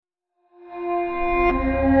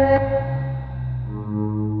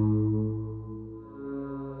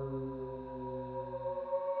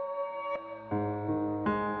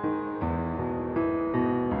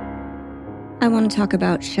want to talk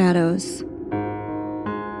about shadows.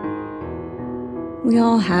 We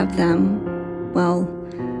all have them. Well,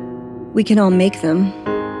 we can all make them.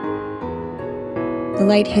 The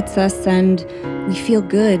light hits us and we feel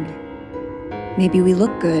good. Maybe we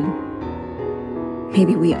look good.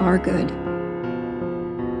 Maybe we are good.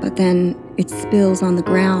 But then it spills on the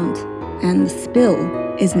ground, and the spill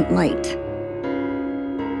isn't light.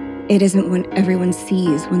 It isn't what everyone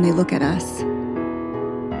sees when they look at us.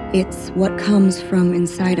 It's what comes from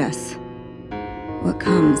inside us, what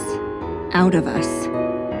comes out of us.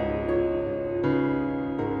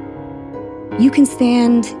 You can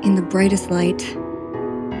stand in the brightest light,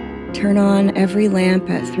 turn on every lamp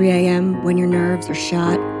at 3 a.m. when your nerves are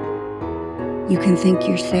shot. You can think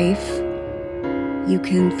you're safe. You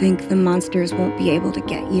can think the monsters won't be able to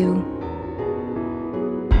get you.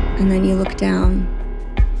 And then you look down,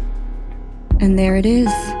 and there it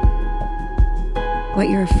is. What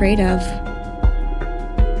you're afraid of,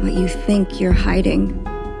 what you think you're hiding,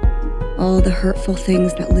 all the hurtful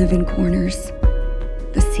things that live in corners,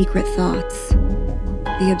 the secret thoughts,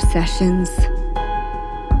 the obsessions.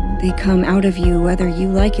 They come out of you whether you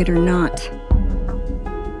like it or not.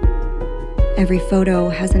 Every photo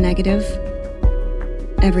has a negative.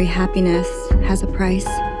 Every happiness has a price.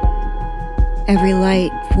 Every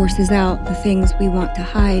light forces out the things we want to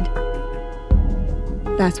hide.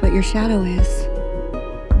 That's what your shadow is.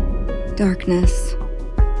 Darkness.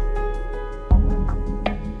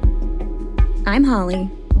 I'm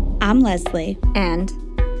Holly. I'm Leslie. And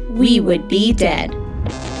we would be dead.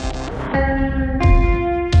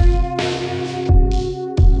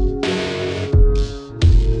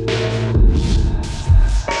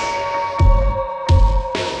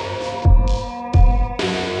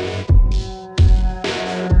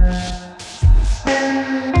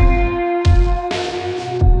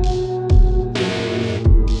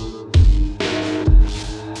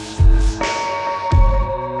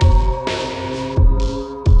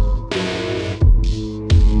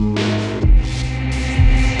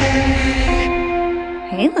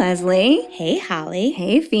 Leslie. Hey, Holly.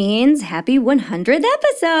 Hey, Fiends. Happy 100th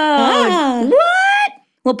episode. What?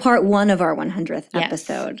 Well, part 1 of our 100th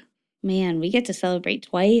episode. Man, we get to celebrate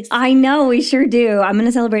twice. I know, we sure do. I'm going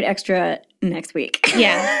to celebrate extra next week.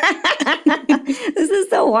 Yeah. This is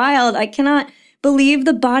so wild. I cannot believe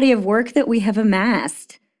the body of work that we have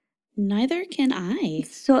amassed. Neither can I.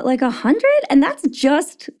 So like 100? And that's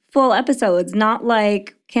just full episodes, not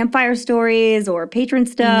like campfire stories or patron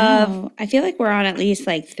stuff. No, I feel like we're on at least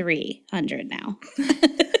like 300 now.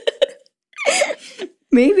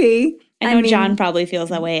 Maybe. I know John probably feels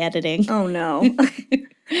that way editing. Oh, no.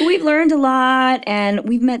 We've learned a lot, and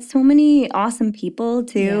we've met so many awesome people,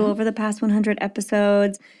 too, over the past 100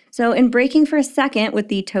 episodes. So in breaking for a second with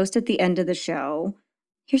the toast at the end of the show,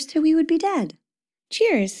 here's to We Would Be Dead.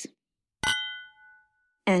 Cheers.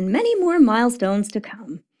 And many more milestones to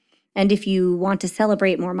come. And if you want to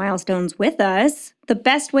celebrate more milestones with us, the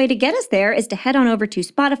best way to get us there is to head on over to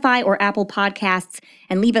Spotify or Apple Podcasts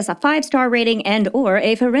and leave us a 5-star rating and or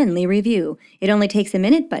a friendly review. It only takes a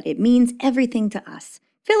minute, but it means everything to us.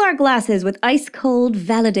 Fill our glasses with ice-cold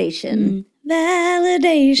validation.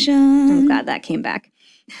 Validation. I'm glad that came back.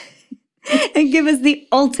 And give us the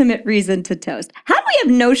ultimate reason to toast. How do we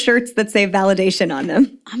have no shirts that say validation on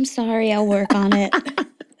them? I'm sorry, I'll work on it.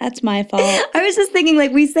 That's my fault. I was just thinking,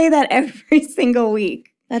 like, we say that every single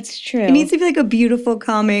week. That's true. It needs to be like a beautiful,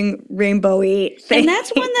 calming, rainbowy thing. And that's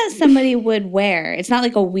one that somebody would wear. It's not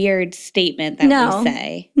like a weird statement that we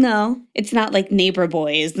say. No. It's not like neighbor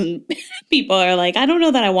boys and people are like, I don't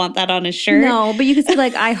know that I want that on a shirt. No, but you could say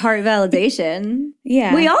like, I heart validation.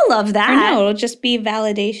 Yeah. We all love that. Or no, it'll just be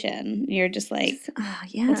validation. You're just like,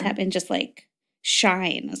 yeah. What's happening? Just like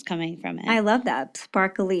shine is coming from it. I love that.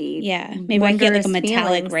 Sparkly. Yeah. Maybe I can get like a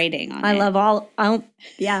metallic writing on it. I love all,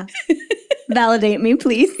 yeah. Validate me,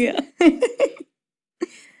 please. Yeah.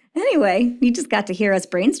 Anyway, you just got to hear us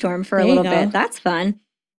brainstorm for a little bit. That's fun.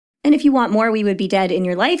 And if you want more We Would Be Dead in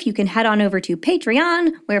your life, you can head on over to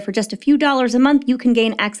Patreon, where for just a few dollars a month, you can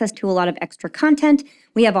gain access to a lot of extra content.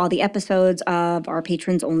 We have all the episodes of our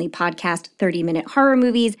patrons-only podcast, 30-Minute Horror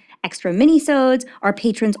Movies, extra minisodes, our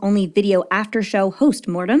patrons-only video after show, Host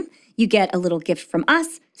Mortem. You get a little gift from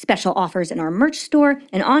us, special offers in our merch store,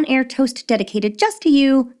 an on-air toast dedicated just to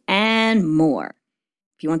you, and more.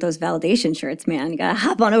 If you want those validation shirts, man, you gotta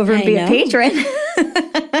hop on over and be a patron.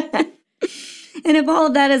 And if all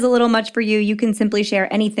of that is a little much for you, you can simply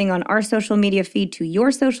share anything on our social media feed to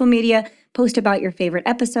your social media, post about your favorite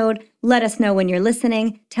episode, let us know when you're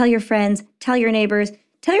listening, tell your friends, tell your neighbors,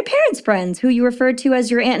 tell your parents' friends who you referred to as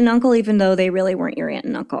your aunt and uncle, even though they really weren't your aunt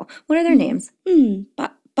and uncle. What are their names?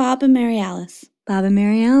 Bob and Mary Alice. Bob and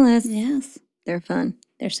Mary Alice. Yes. They're fun.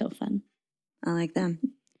 They're so fun. I like them.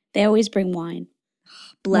 They always bring wine.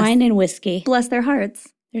 Wine and whiskey. Bless their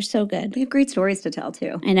hearts. They're so good. They have great stories to tell,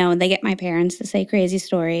 too. I know, and they get my parents to say crazy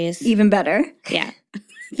stories. Even better. Yeah.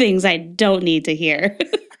 Things I don't need to hear.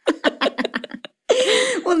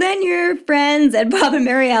 Well, then your friends and Bob and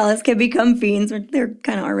Mary Alice can become fiends. They're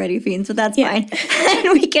kind of already fiends, so that's fine.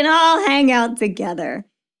 And we can all hang out together.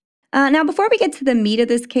 Now, before we get to the meat of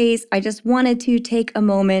this case, I just wanted to take a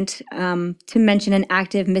moment to mention an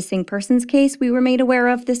active missing persons case we were made aware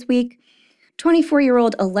of this week.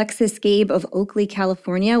 24-year-old Alexis Gabe of Oakley,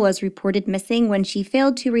 California, was reported missing when she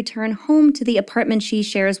failed to return home to the apartment she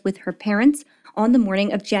shares with her parents on the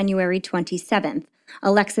morning of January 27th.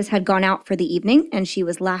 Alexis had gone out for the evening, and she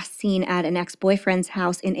was last seen at an ex-boyfriend's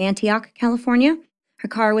house in Antioch, California. Her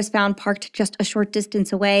car was found parked just a short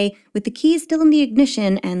distance away, with the keys still in the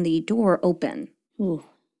ignition and the door open. Ooh.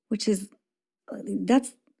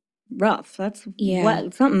 That's rough. That's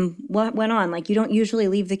what went on. Like, you don't usually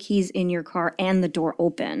leave the keys in your car and the door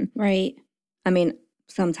open. Right. I mean,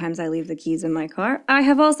 sometimes I leave the keys in my car. I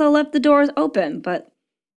have also left the doors open, but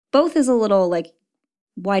both is a little like,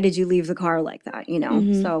 why did you leave the car like that, you know?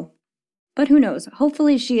 Mm-hmm. So, but who knows?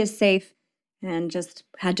 Hopefully she is safe and just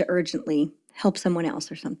had to urgently help someone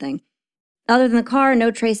else or something. Other than the car,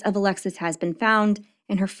 no trace of Alexis has been found,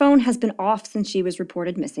 and her phone has been off since she was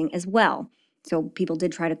reported missing as well. So people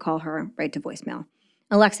did try to call her right to voicemail.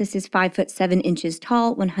 Alexis is 5'7"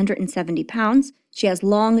 tall, 170 pounds. She has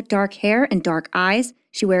long, dark hair and dark eyes.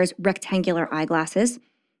 She wears rectangular eyeglasses.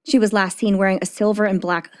 She was last seen wearing a silver and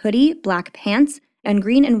black hoodie, black pants, and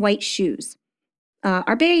green and white shoes.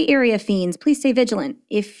 Our Bay Area fiends, please stay vigilant.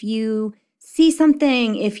 If you see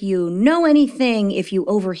something, if you know anything, if you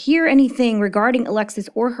overhear anything regarding Alexis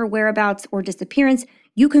or her whereabouts or disappearance,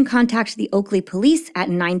 you can contact the Oakley Police at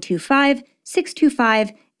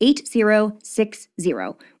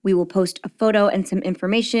 925-625-8060. We will post a photo and some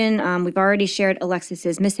information. We've already shared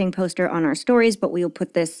Alexis's missing poster on our stories, but we will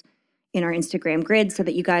put this in our Instagram grid so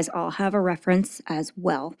that you guys all have a reference as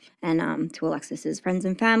well. And to Alexis's friends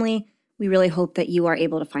and family, we really hope that you are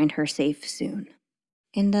able to find her safe soon.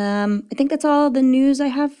 And I think that's all the news I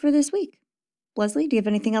have for this week. Leslie, do you have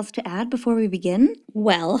anything else to add before we begin?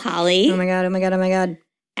 Well, Holly. Oh my God.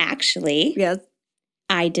 Actually. Yes.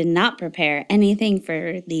 I did not prepare anything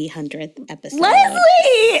for the 100th episode.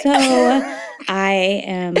 Leslie! So I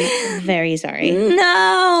am very sorry.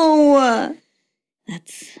 No!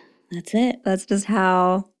 That's it. That's just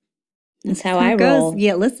how... That's how I roll.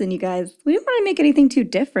 Yeah, listen, you guys. We don't want to make anything too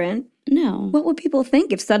different. No. What would people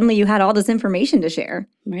think if suddenly you had all this information to share?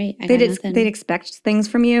 Right. They'd expect things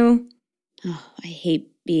from you. Oh, I hate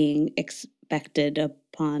being expected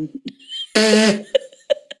upon.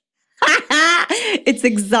 It's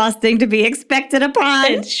exhausting to be expected upon.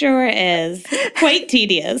 It sure is. Quite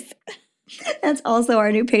tedious. That's also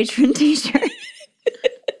our new patron t-shirt.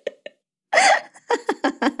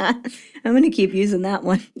 I'm going to keep using that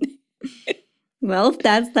one. Well,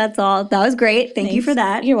 that's all. That was great. Thanks you for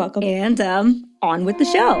that. You're welcome. And on with the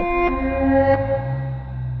show.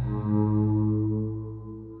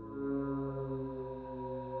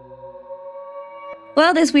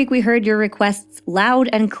 Well, this week we heard your requests loud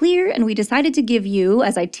and clear, and we decided to give you,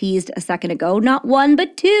 as I teased a second ago, not one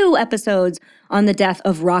but 2 episodes on the death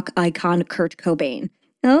of rock icon Kurt Cobain.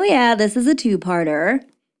 Oh yeah, this is a 2-parter.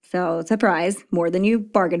 So, surprise, more than you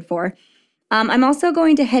bargained for. I'm also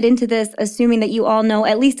going to head into this assuming that you all know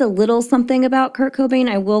at least a little something about Kurt Cobain.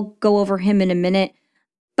 I will go over him in a minute,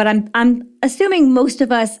 but I'm assuming most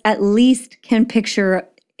of us at least can picture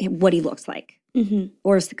what he looks like. Mm-hmm.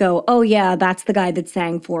 Or go, oh yeah, that's the guy that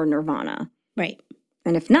sang for Nirvana. Right.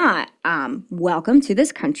 And if not, welcome to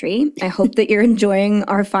this country. I hope that you're enjoying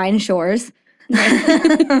our fine shores.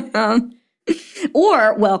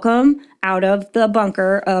 Or welcome out of the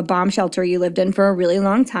bunker, bomb shelter you lived in for a really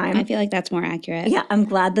long time. I feel like that's more accurate. Yeah, I'm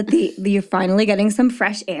glad that you're finally getting some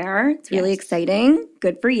fresh air. It's really exciting.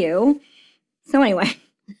 Good for you. So anyway,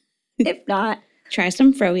 if not... Try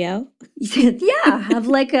some froyo. Yeah, have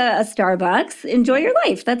like a Starbucks. Enjoy your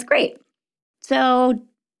life. That's great. So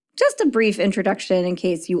just a brief introduction in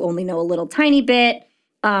case you only know a little tiny bit.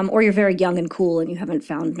 Or you're very young and cool and you haven't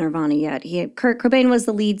found Nirvana yet. Kurt Cobain was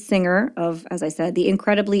the lead singer of, as I said, the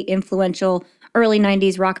incredibly influential early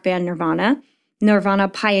 90s rock band Nirvana. Nirvana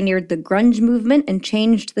pioneered the grunge movement and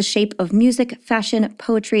changed the shape of music, fashion,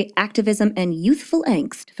 poetry, activism, and youthful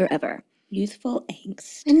angst forever. Youthful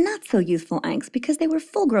angst. And not so youthful angst because they were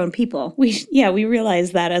full-grown people. We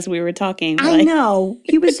realized that as we were talking. I know.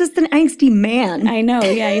 He was just an angsty man. I know.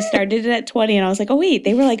 Yeah, he started it at 20 and I was like, oh, wait,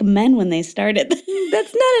 they were like men when they started.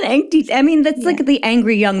 That's not an angsty. I mean, that's like the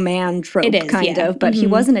angry young man trope, it is, kind of. But he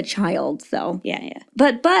wasn't a child, so. Yeah, yeah.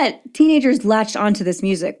 But teenagers latched onto this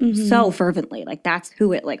music so fervently. Like, that's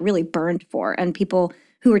who it like really burned for. And people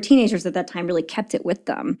who were teenagers at that time really kept it with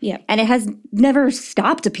them. Yeah. And it has never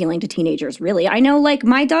stopped appealing to teenagers, really. I know, like,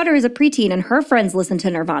 my daughter is a preteen and her friends listen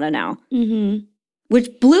to Nirvana now,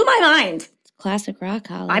 which blew my mind. It's classic rock,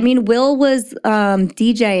 Holly. I mean, Will was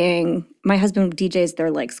DJing. My husband DJs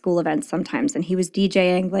their, like, school events sometimes, and he was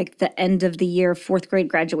DJing, like, the end of the year 4th grade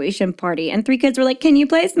graduation party. And 3 kids were like, can you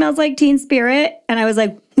play Smells Like Teen Spirit? And I was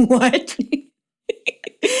like, what?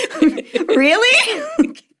 Really?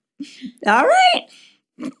 All right.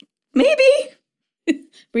 Maybe.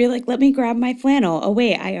 Were you like, let me grab my flannel? Oh,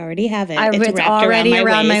 wait, I already have it. It's already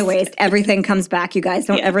around my waist. Everything comes back, you guys.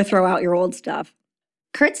 Don't ever throw out your old stuff.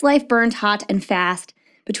 Kurt's life burned hot and fast.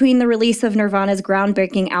 Between the release of Nirvana's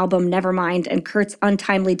groundbreaking album Nevermind and Kurt's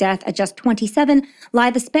untimely death at just 27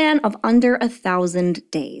 lie the span of under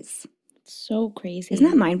 1,000 days. So crazy. Isn't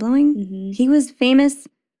that mind-blowing? He was famous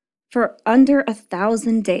for under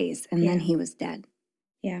 1,000 days, and then he was dead.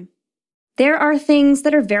 Yeah. There are things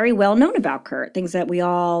that are very well known about Kurt, things that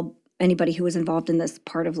anybody who was involved in this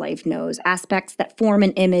part of life knows, aspects that form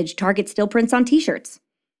an image. Target still prints on t-shirts.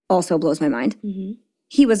 Also blows my mind.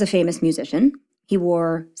 He was a famous musician. He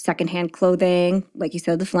wore secondhand clothing, like you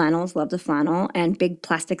said, the flannels, loved the flannel, and big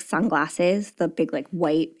plastic sunglasses, the big like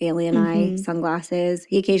white alien eye sunglasses.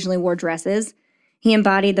 He occasionally wore dresses. He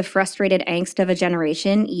embodied the frustrated angst of a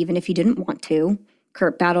generation, even if he didn't want to.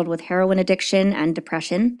 Kurt battled with heroin addiction and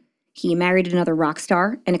depression. He married another rock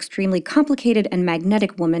star, an extremely complicated and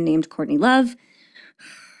magnetic woman named Courtney Love.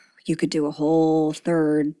 You could do a whole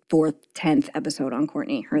 3rd, 4th, 10th episode on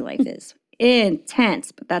Courtney. Her life is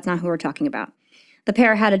intense, but that's not who we're talking about. The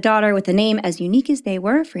pair had a daughter with a name as unique as they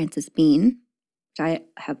were, Frances Bean, which I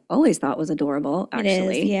have always thought was adorable,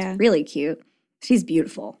 actually. It is, yeah. Really cute. She's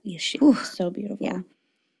beautiful. Yeah, she's so beautiful. Yeah.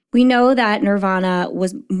 We know that Nirvana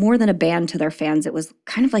was more than a band to their fans. It was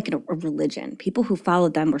kind of like a religion. People who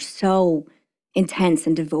followed them were so intense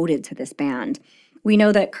and devoted to this band. We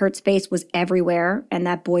know that Kurt's face was everywhere and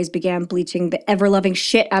that boys began bleaching the ever-loving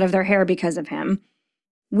shit out of their hair because of him.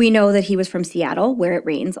 We know that he was from Seattle, where it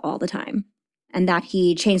rains all the time, and that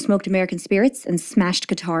he chain-smoked American spirits and smashed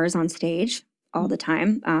guitars on stage all the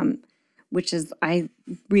time, which is, I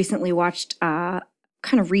recently watched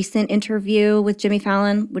kind of recent interview with Jimmy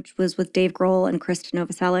Fallon, which was with Dave Grohl and Chris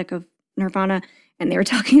Novoselic of Nirvana. And they were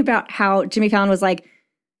talking about how Jimmy Fallon was like,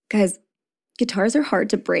 guys, guitars are hard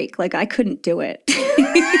to break. Like, I couldn't do it.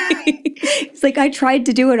 It's like, I tried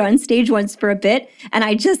to do it on stage once for a bit, and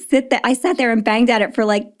I sat there and banged at it for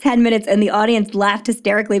like 10 minutes, and the audience laughed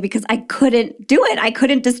hysterically because I couldn't do it. I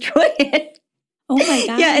couldn't destroy it. Oh my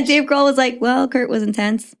gosh. Yeah, and Dave Grohl was like, well, Kurt was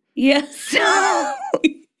intense. Yes.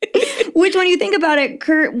 Which, when you think about it,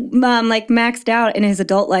 Kurt like maxed out in his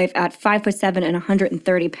adult life at 5'7" and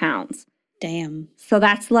 130 pounds. Damn. So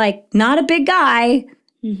that's like not a big guy.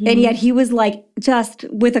 And yet he was like just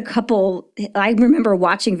with a couple. I remember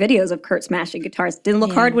watching videos of Kurt smashing guitars. Didn't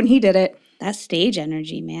look hard when he did it. That stage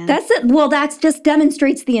energy, man. That's it. Well, that just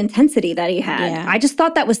demonstrates the intensity that he had. Yeah. I just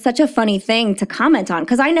thought that was such a funny thing to comment on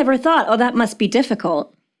because I never thought, oh, that must be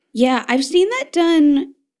difficult. Yeah, I've seen that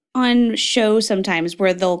done on shows sometimes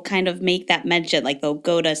where they'll kind of make that mention, like they'll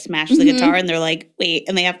go to smash the guitar and they're like, wait,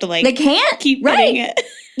 and they have to like they can't keep hitting it.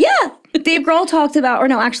 Yeah. Dave Grohl talked about, or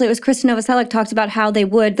no, actually it was Chris Novoselic talked about how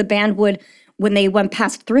the band would, when they went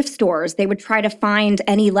past thrift stores, they would try to find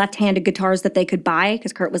any left-handed guitars that they could buy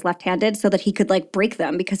because Kurt was left-handed so that he could like break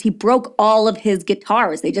them because he broke all of his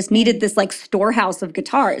guitars. They just needed this like storehouse of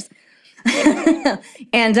guitars.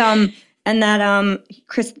 And that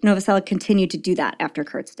Chris Novoselic continued to do that after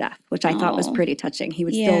Kurt's death, which I thought was pretty touching. He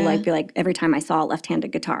would still like be like, every time I saw a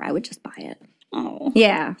left-handed guitar, I would just buy it. Oh.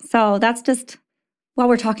 Yeah. So that's just, while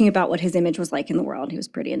we're talking about what his image was like in the world, he was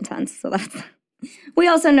pretty intense. So that's, we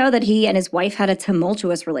also know that he and his wife had a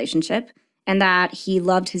tumultuous relationship and that he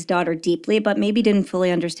loved his daughter deeply, but maybe didn't fully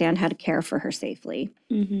understand how to care for her safely.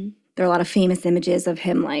 There are a lot of famous images of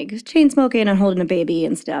him like chain smoking and holding a baby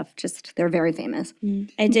and stuff. Just, they're very famous.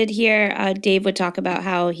 I did hear Dave would talk about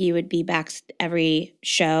how he would be back every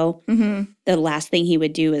show. The last thing he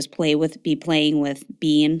would do is be playing with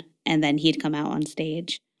Bean, and then he'd come out on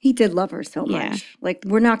stage. He did love her so much. Like,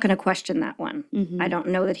 we're not going to question that one. I don't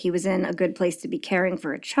know that he was in a good place to be caring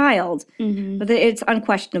for a child, but it's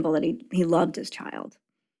unquestionable that he loved his child.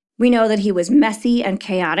 We know that he was messy and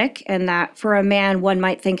chaotic, and that for a man one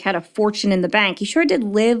might think had a fortune in the bank, he sure did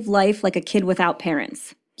live life like a kid without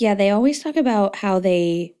parents. Yeah, they always talk about how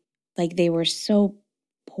they were so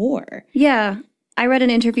poor. Yeah. I read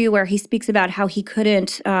an interview where he speaks about how he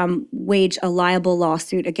couldn't wage a liable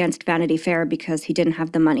lawsuit against Vanity Fair because he didn't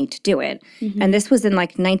have the money to do it. Mm-hmm. And this was in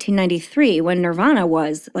like 1993 when Nirvana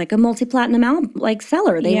was like a multi-platinum album, like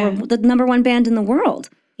seller. They were the number one band in the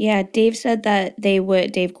world. Yeah, Dave said that Dave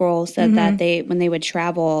Grohl said that when they would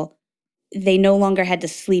travel, they no longer had to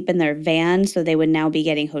sleep in their van, so they would now be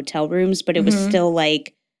getting hotel rooms, but it was still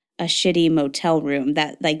like a shitty motel room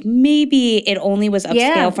that like maybe it only was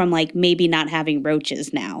upscale from like maybe not having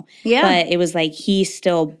roaches now. Yeah. But it was like he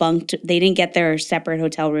still bunked. They didn't get their separate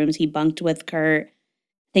hotel rooms. He bunked with Kurt.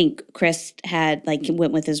 I think Chris had like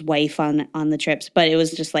went with his wife on the trips, but it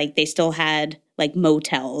was just like they still had like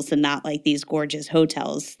motels and not like these gorgeous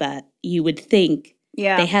hotels that you would think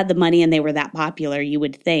they had the money and they were that popular, you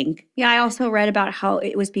would think. Yeah, I also read about how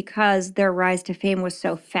it was because their rise to fame was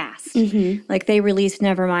so fast. Mm-hmm. Like they released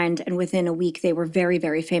Nevermind and within a week they were very,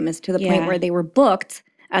 very famous to the point where they were booked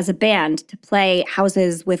as a band to play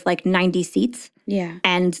houses with like 90 seats. Yeah.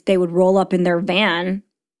 And they would roll up in their van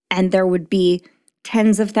and there would be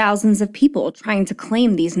tens of thousands of people trying to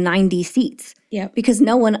claim these 90 seats. Yeah. Because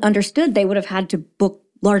no one understood they would have had to book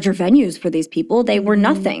larger venues for these people. They were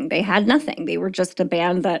nothing. They had nothing. They were just a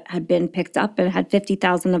band that had been picked up and had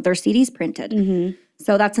 50,000 of their CDs printed. Mm-hmm.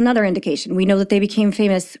 So that's another indication. We know that they became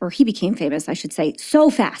famous, or he became famous, I should say,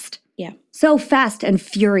 so fast. Yeah. So fast and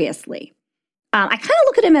furiously. I kind of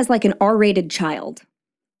look at him as like an R-rated child.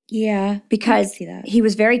 Yeah. Because he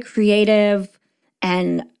was very creative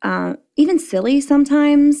and even silly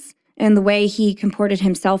sometimes. And the way he comported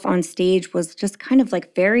himself on stage was just kind of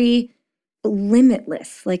like very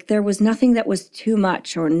limitless. Like there was nothing that was too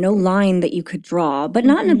much or no line that you could draw, but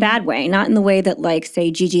not in a bad way. Not in the way that like, say,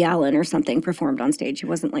 Gigi Allen or something performed on stage. He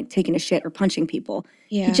wasn't like taking a shit or punching people.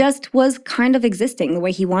 Yeah. He just was kind of existing the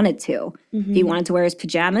way he wanted to. Mm-hmm. If he wanted to wear his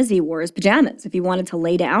pajamas, he wore his pajamas. If he wanted to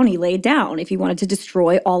lay down, he laid down. If he wanted to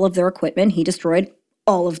destroy all of their equipment, he destroyed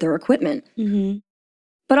all of their equipment. Mm-hmm.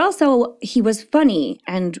 But also, he was funny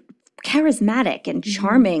and charismatic and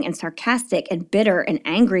charming and sarcastic and bitter and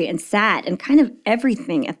angry and sad and kind of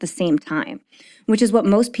everything at the same time, which is what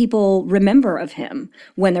most people remember of him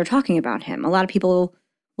when they're talking about him. A lot of people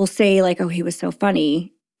will say like, oh, he was so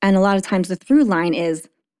funny. And a lot of times the through line is,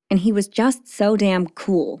 and he was just so damn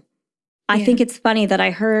cool. I think it's funny that I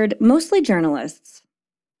heard mostly journalists,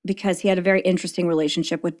 because he had a very interesting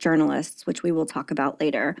relationship with journalists, which we will talk about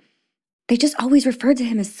later. They just always referred to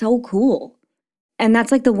him as so cool. And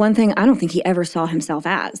that's like the one thing I don't think he ever saw himself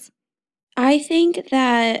as. I think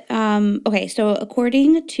that, okay, so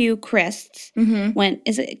according to Christ,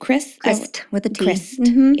 is it Christ? Christ with a T. Christ,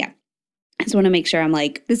 yeah. I just want to make sure I'm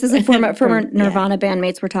like. This is a former Nirvana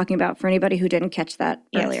bandmates we're talking about for anybody who didn't catch that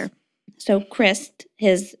earlier. So Christ,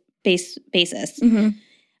 his bassist,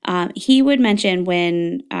 he would mention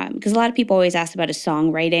when, because a lot of people always ask about his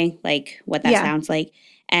songwriting, like what that sounds like.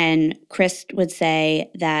 And Christ would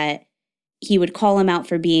say that he would call him out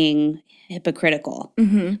for being hypocritical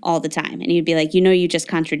all the time. And he'd be like, you just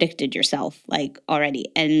contradicted yourself like already.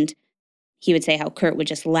 And he would say how Kurt would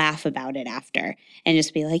just laugh about it after and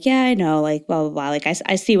just be like, yeah, I know, like blah, blah, blah. Like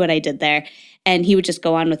I see what I did there. And he would just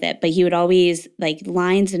go on with it. But he would always like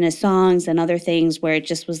lines in his songs and other things where it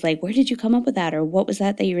just was like, where did you come up with that? Or what was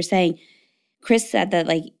that you were saying? Chris said that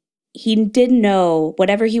like, he didn't know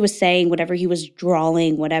whatever he was saying, whatever he was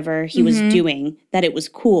drawing, whatever he was doing, that it was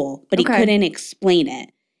cool, but he couldn't explain it.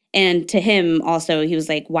 And to him also, he was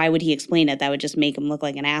like, why would he explain it? That would just make him look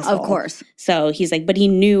like an asshole. Of course. So he's like, but he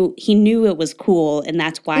knew it was cool, and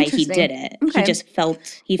that's why he did it. Okay. He just felt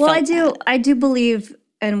I do believe,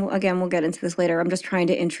 and again, we'll get into this later, I'm just trying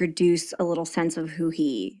to introduce a little sense of who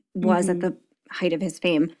he was at the height of his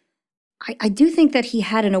fame. I do think that he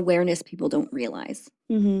had an awareness people don't realize.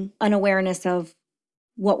 An awareness of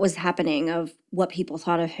what was happening, of what people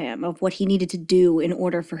thought of him, of what he needed to do in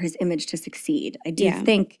order for his image to succeed. I do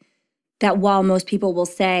think that while most people will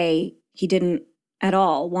say he didn't at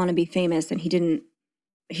all want to be famous and he didn't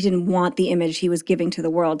want the image he was giving to the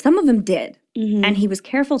world, some of them did. And he was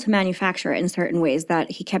careful to manufacture it in certain ways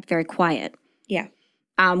that he kept very quiet. Yeah.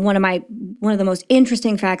 One of the most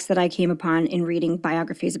interesting facts that I came upon in reading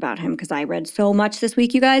biographies about him, because I read so much this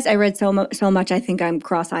week, you guys. I read so much I think I'm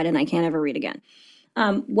cross-eyed and I can't ever read again.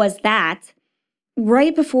 Was that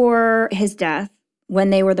right before his death,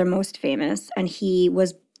 when they were the most famous, and he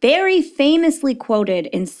was very famously quoted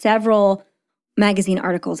in several magazine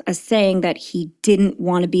articles as saying that he didn't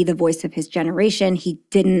want to be the voice of his generation. He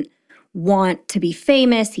didn't want to be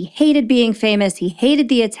famous. He hated being famous. He hated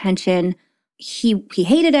the attention. He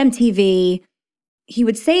hated MTV. He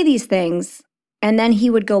would say these things, and then he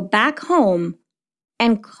would go back home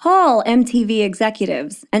and call MTV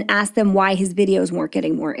executives and ask them why his videos weren't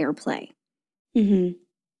getting more airplay. Mm-hmm.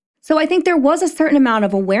 So I think there was a certain amount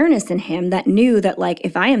of awareness in him that knew that, like,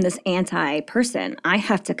 if I am this anti-person, I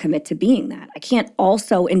have to commit to being that. I can't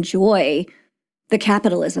also enjoy the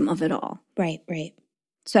capitalism of it all. Right.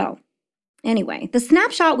 So anyway, the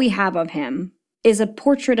snapshot we have of him is a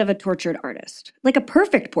portrait of a tortured artist. Like a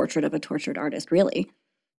perfect portrait of a tortured artist, really.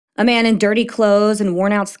 A man in dirty clothes and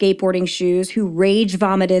worn-out skateboarding shoes who rage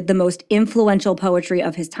vomited the most influential poetry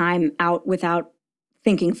of his time out without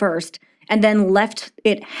thinking first, and then left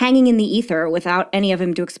it hanging in the ether without any of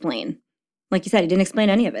him to explain. Like you said, he didn't explain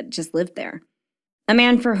any of it, just lived there. A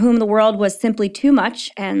man for whom the world was simply too much,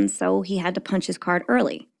 and so he had to punch his card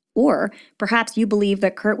early. Or perhaps you believe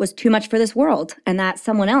that Kurt was too much for this world, and that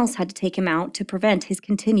someone else had to take him out to prevent his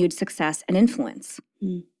continued success and influence.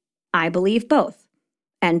 Mm. I believe both,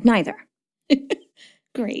 and neither.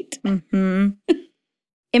 Great. Mm-hmm.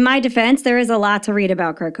 In my defense, there is a lot to read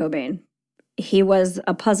about Kurt Cobain. He was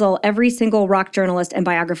a puzzle every single rock journalist and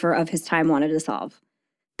biographer of his time wanted to solve.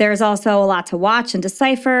 There's also a lot to watch and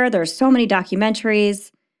decipher. There's so many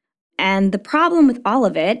documentaries. And the problem with all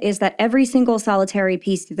of it is that every single solitary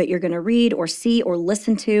piece that you're going to read or see or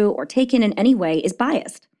listen to or take in any way is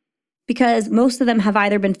biased. Because most of them have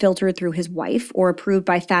either been filtered through his wife or approved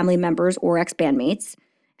by family members or ex-bandmates.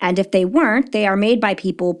 And if they weren't, they are made by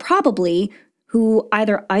people probably who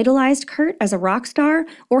either idolized Kurt as a rock star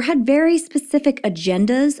or had very specific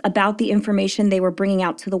agendas about the information they were bringing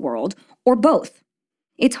out to the world, or both.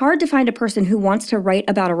 It's hard to find a person who wants to write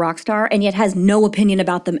about a rock star and yet has no opinion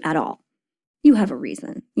about them at all. You have a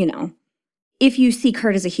reason, you know. If you see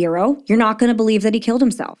Kurt as a hero, you're not going to believe that he killed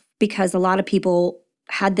himself, because a lot of people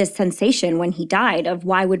had this sensation when he died of,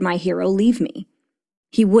 why would my hero leave me?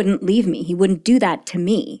 He wouldn't leave me. He wouldn't do that to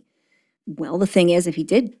me. Well, the thing is, if he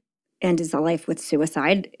did end his life with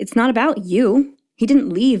suicide, it's not about you. He didn't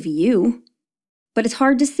leave you. But it's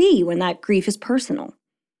hard to see when that grief is personal.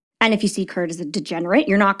 And if you see Kurt as a degenerate,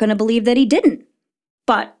 you're not going to believe that he didn't.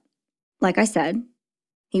 But, like I said,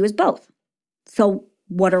 he was both. So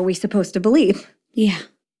what are we supposed to believe? Yeah.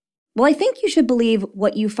 Well, I think you should believe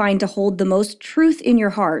what you find to hold the most truth in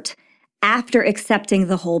your heart after accepting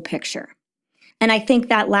the whole picture. And I think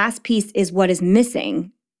that last piece is what is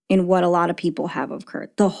missing in what a lot of people have of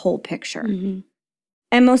Kurt, the whole picture. Mm-hmm.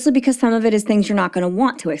 And mostly because some of it is things you're not going to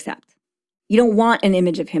want to accept. You don't want an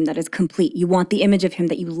image of him that is complete. You want the image of him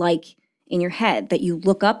that you like in your head, that you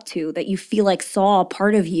look up to, that you feel like saw a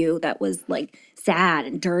part of you that was like sad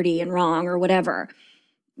and dirty and wrong or whatever.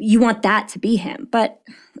 You want that to be him. But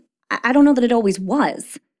I don't know that it always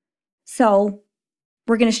was. So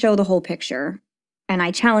we're going to show the whole picture. And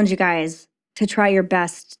I challenge you guys to try your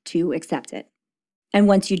best to accept it. And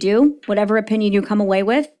once you do, whatever opinion you come away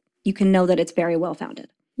with, you can know that it's very well founded.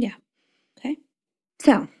 Yeah. Okay.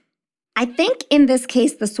 So I think in this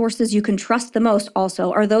case, the sources you can trust the most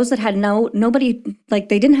also are those that had nobody, like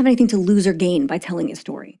they didn't have anything to lose or gain by telling his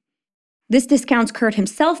story. This discounts Kurt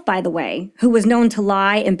himself, by the way, who was known to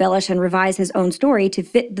lie, embellish, and revise his own story to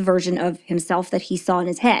fit the version of himself that he saw in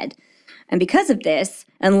his head. And because of this,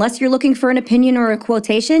 unless you're looking for an opinion or a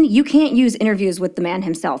quotation, you can't use interviews with the man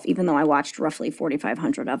himself, even though I watched roughly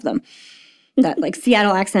 4,500 of them. That like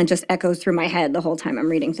Seattle accent just echoes through my head the whole time I'm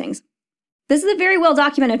reading things. This is a very well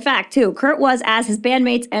documented fact, too. Kurt was, as his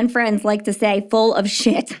bandmates and friends like to say, full of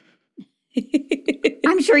shit.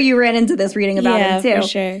 I'm sure you ran into this reading about him, too. Yeah, for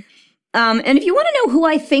sure. And if you want to know who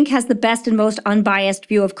I think has the best and most unbiased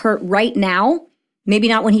view of Kurt right now, maybe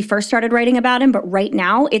not when he first started writing about him, but right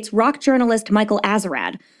now, it's rock journalist Michael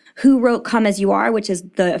Azerrad, who wrote Come As You Are, which is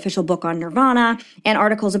the official book on Nirvana, and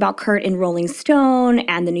articles about Kurt in Rolling Stone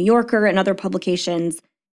and The New Yorker and other publications.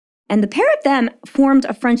 And the pair of them formed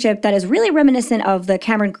a friendship that is really reminiscent of the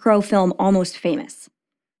Cameron Crowe film Almost Famous.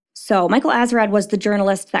 So Michael Azerrad was the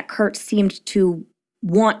journalist that Kurt seemed to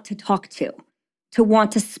want to talk to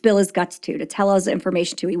want to spill his guts to tell us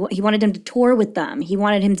information to. He wanted him to tour with them. He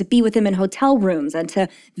wanted him to be with him in hotel rooms and to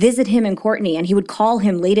visit him and Courtney. And he would call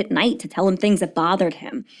him late at night to tell him things that bothered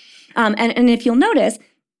him. And if you'll notice,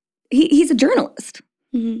 he's a journalist.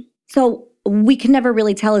 Mm-hmm. So we can never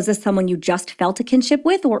really tell, is this someone you just felt a kinship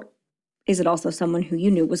with, or is it also someone who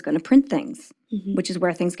you knew was going to print things, which is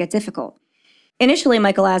where things get difficult. Initially,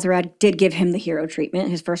 Michael Azerrad did give him the hero treatment.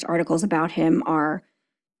 His first articles about him are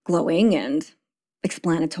glowing and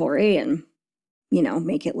explanatory and, you know,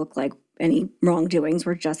 make it look like any wrongdoings,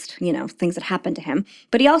 were just, things that happened to him.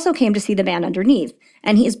 But he also came to see the man underneath,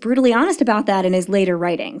 and he is brutally honest about that in his later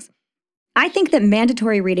writings. I think that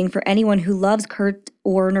mandatory reading for anyone who loves Kurt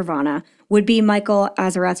or Nirvana would be Michael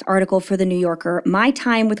Azerrath's article for The New Yorker, "My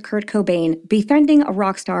Time with Kurt Cobain, Befriending a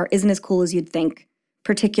Rock Star Isn't as Cool as You'd Think,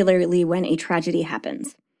 particularly when a tragedy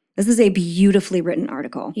happens." This is a beautifully written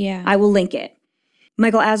article. Yeah. I will link it.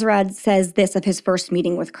 Michael Azerrad says this of his first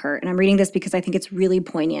meeting with Kurt, and I'm reading this because I think it's really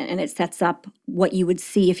poignant and it sets up what you would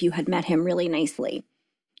see if you had met him really nicely.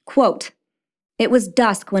 Quote, "It was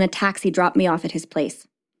dusk when a taxi dropped me off at his place.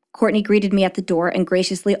 Courtney greeted me at the door and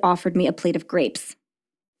graciously offered me a plate of grapes."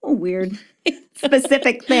 Oh, weird.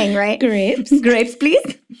 Specific thing, right? Grapes. Grapes,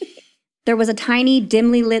 please. There was a tiny,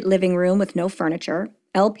 dimly lit living room with no furniture,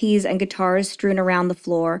 LPs and guitars strewn around the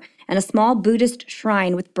floor, and a small Buddhist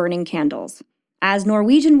shrine with burning candles. As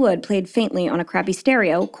Norwegian Wood played faintly on a crappy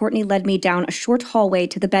stereo, Courtney led me down a short hallway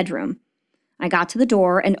to the bedroom. I got to the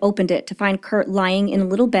door and opened it to find Kurt lying in a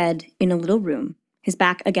little bed in a little room, his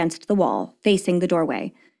back against the wall, facing the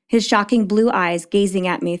doorway, his shocking blue eyes gazing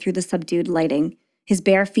at me through the subdued lighting. His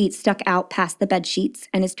bare feet stuck out past the bed sheets,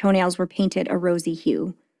 and his toenails were painted a rosy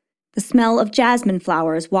hue. The smell of jasmine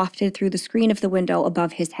flowers wafted through the screen of the window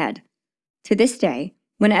above his head. To this day,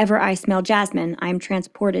 whenever I smell jasmine, I am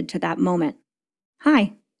transported to that moment.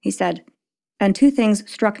 "Hi," he said. And two things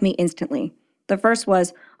struck me instantly. The first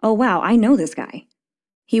was, oh wow, I know this guy.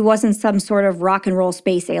 He wasn't some sort of rock and roll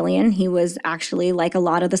space alien. He was actually like a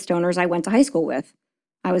lot of the stoners I went to high school with.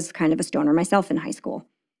 I was kind of a stoner myself in high school.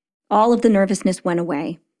 All of the nervousness went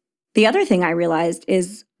away. The other thing I realized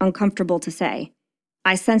is uncomfortable to say.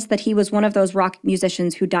 I sensed that he was one of those rock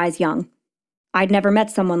musicians who dies young. I'd never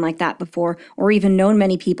met someone like that before, or even known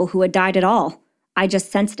many people who had died at all. I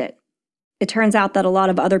just sensed it. It turns out that a lot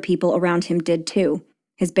of other people around him did too.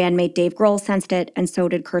 His bandmate Dave Grohl sensed it, and so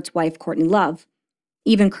did Kurt's wife, Courtney Love.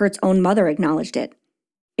 Even Kurt's own mother acknowledged it.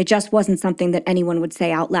 It just wasn't something that anyone would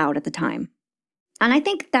say out loud at the time. And I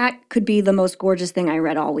think that could be the most gorgeous thing I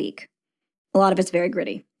read all week. A lot of it's very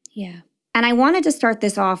gritty. Yeah. And I wanted to start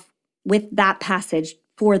this off with that passage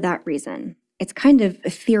for that reason. It's kind of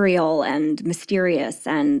ethereal and mysterious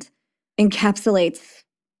and encapsulates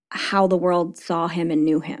how the world saw him and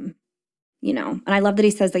knew him. And I love that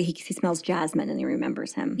he says that he smells jasmine and he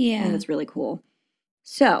remembers him. Yeah. And it's really cool.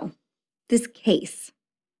 So, this case,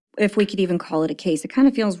 if we could even call it a case, it kind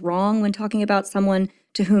of feels wrong when talking about someone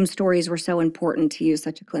to whom stories were so important to use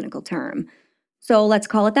such a clinical term. So let's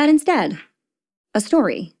call it that instead. A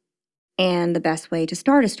story. And the best way to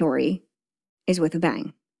start a story is with a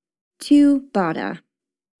bang. To Bada,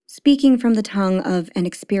 speaking from the tongue of an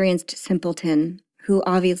experienced simpleton who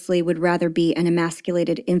obviously would rather be an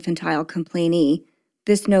emasculated infantile complainee,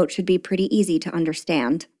 this note should be pretty easy to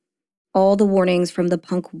understand. All the warnings from the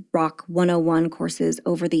Punk Rock 101 courses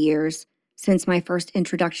over the years, since my first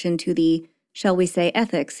introduction to the, shall we say,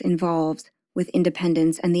 ethics involved with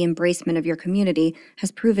independence and the embracement of your community,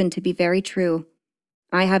 has proven to be very true.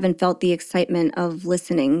 I haven't felt the excitement of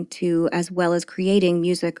listening to as well as creating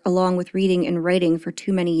music along with reading and writing for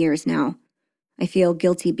too many years now. I feel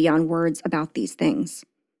guilty beyond words about these things.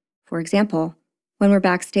 For example, when we're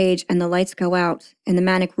backstage and the lights go out and the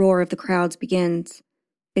manic roar of the crowds begins,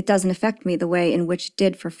 it doesn't affect me the way in which it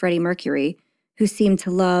did for Freddie Mercury, who seemed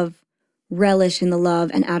to relish in the love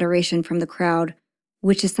and adoration from the crowd,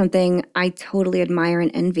 which is something I totally admire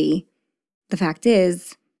and envy. The fact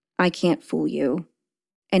is, I can't fool you.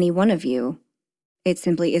 Any one of you. It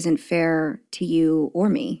simply isn't fair to you or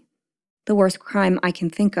me. The worst crime I can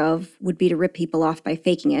think of would be to rip people off by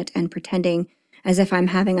faking it and pretending as if I'm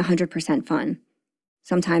having 100% fun.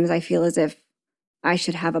 Sometimes I feel as if I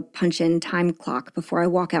should have a punch-in time clock before I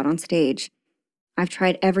walk out on stage. I've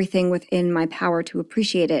tried everything within my power to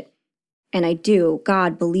appreciate it, and I do,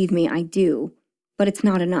 God, believe me, I do, but it's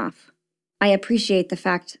not enough. I appreciate the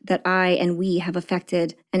fact that I and we have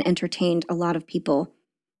affected and entertained a lot of people.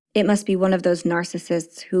 It must be one of those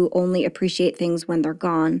narcissists who only appreciate things when they're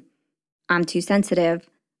gone. I'm too sensitive.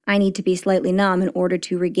 I need to be slightly numb in order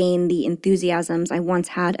to regain the enthusiasms I once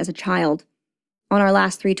had as a child. On our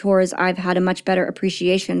last 3 tours, I've had a much better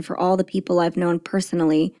appreciation for all the people I've known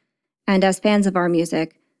personally and as fans of our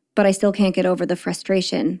music, but I still can't get over the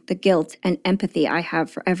frustration, the guilt, and empathy I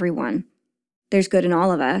have for everyone. There's good in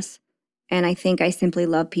all of us, and I think I simply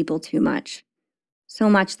love people too much. So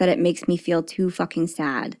much that it makes me feel too fucking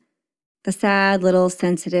sad. The sad, little,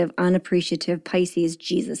 sensitive, unappreciative Pisces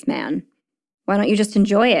Jesus man. Why don't you just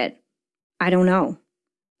enjoy it? I don't know.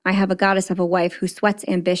 I have a goddess of a wife who sweats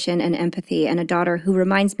ambition and empathy and a daughter who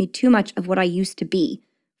reminds me too much of what I used to be,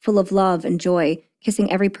 full of love and joy,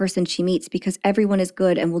 kissing every person she meets because everyone is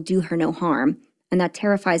good and will do her no harm. And that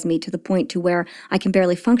terrifies me to the point to where I can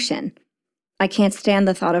barely function. I can't stand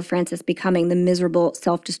the thought of Frances becoming the miserable,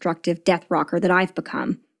 self-destructive death rocker that I've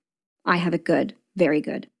become. I have it good, very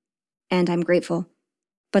good. And I'm grateful.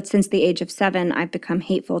 But since the age of 7, I've become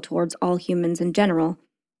hateful towards all humans in general,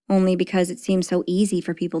 only because it seems so easy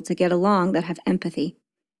for people to get along that have empathy.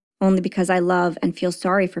 Only because I love and feel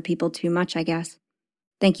sorry for people too much, I guess.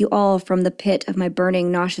 Thank you all from the pit of my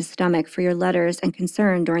burning, nauseous stomach for your letters and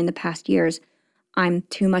concern during the past years. I'm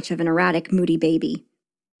too much of an erratic, moody baby.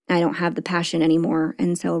 I don't have the passion anymore,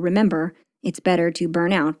 and so remember, it's better to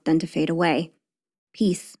burn out than to fade away.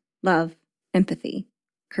 Peace, love, empathy.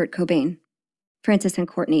 Kurt Cobain. Frances and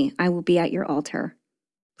Courtney, I will be at your altar.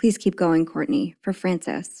 Please keep going, Courtney, for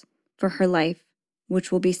Frances, for her life,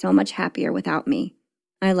 which will be so much happier without me.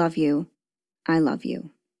 I love you. I love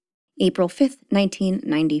you. April 5th,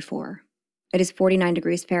 1994. It is 49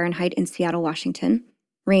 degrees Fahrenheit in Seattle, Washington.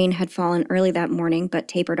 Rain had fallen early that morning, but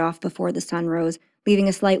tapered off before the sun rose, leaving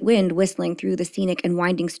a slight wind whistling through the scenic and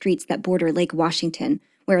winding streets that border Lake Washington,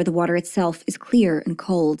 where the water itself is clear and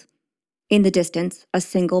cold. In the distance, a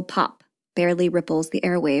single pop barely ripples the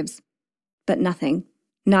airwaves. But nothing,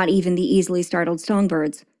 not even the easily startled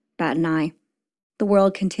songbirds, bat an eye. The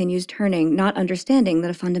world continues turning, not understanding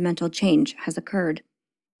that a fundamental change has occurred.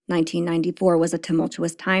 1994 was a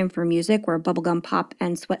tumultuous time for music where bubblegum pop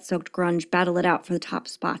and sweat-soaked grunge battle it out for the top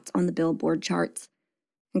spots on the Billboard charts.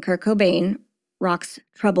 And Kurt Cobain, rock's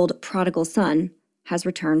troubled prodigal son, has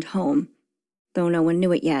returned home, though no one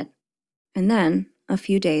knew it yet. And then, a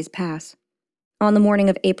few days pass. On the morning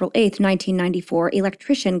of April 8, 1994,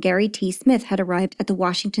 electrician Gary T. Smith had arrived at the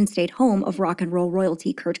Washington State home of rock and roll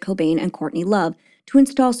royalty Kurt Cobain and Courtney Love to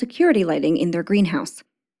install security lighting in their greenhouse.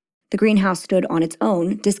 The greenhouse stood on its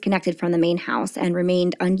own, disconnected from the main house, and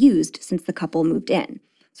remained unused since the couple moved in.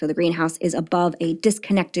 So the greenhouse is above a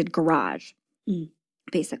disconnected garage,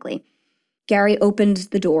 basically. Gary opened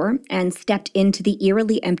the door and stepped into the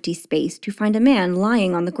eerily empty space to find a man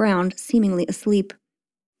lying on the ground, seemingly asleep.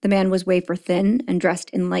 The man was wafer-thin and dressed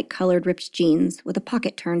in light-colored ripped jeans with a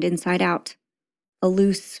pocket turned inside out. A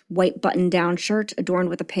loose, white button-down shirt adorned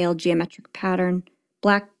with a pale geometric pattern,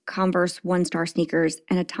 black Converse one-star sneakers,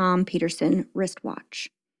 and a Tom Peterson wristwatch.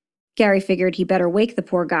 Gary figured he better wake the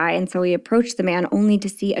poor guy, and so he approached the man only to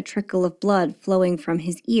see a trickle of blood flowing from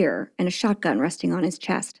his ear and a shotgun resting on his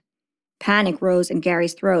chest. Panic rose in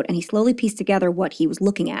Gary's throat, and he slowly pieced together what he was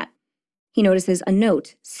looking at. He notices a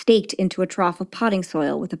note staked into a trough of potting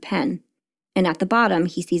soil with a pen, and at the bottom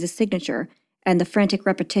he sees a signature and the frantic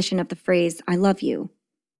repetition of the phrase, "I love you."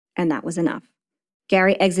 And that was enough.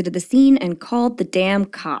 Gary exited the scene and called the damn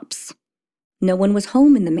cops. No one was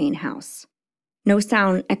home in the main house. No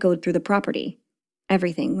sound echoed through the property.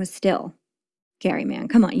 Everything was still. Gary, man,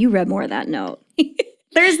 come on, you read more of that note.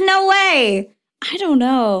 There's no way! I don't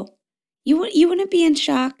know. You wouldn't be in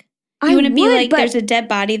shock? You wouldn't be like, there's a dead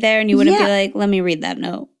body there, and you wouldn't be like, let me read that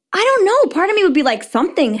note. I don't know. Part of me would be like,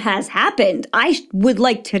 something has happened. I would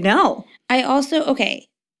like to know. I also, okay,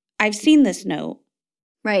 I've seen this note.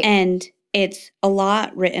 Right. And it's a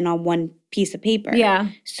lot written on one piece of paper. Yeah.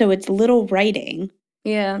 So it's little writing.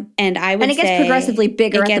 Yeah. And I would say... And it gets progressively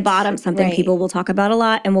bigger at the bottom, something people will talk about a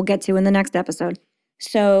lot and we'll get to in the next episode.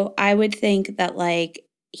 So I would think that, like,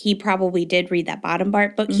 he probably did read that bottom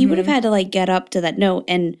part, but he would have had to, like, get up to that note.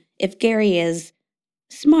 And if Gary is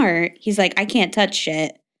smart, he's like, I can't touch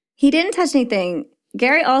shit. He didn't touch anything.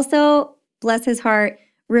 Gary also, bless his heart,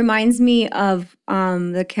 reminds me of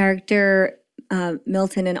the character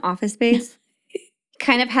Milton in Office Space.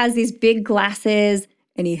 Kind of has these big glasses,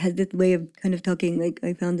 and he has this way of kind of talking, like,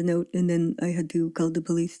 I found a note, and then I had to call the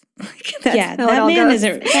police. That man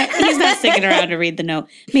isn't, he's not sticking around to read the note.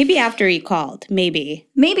 Maybe after he called, maybe.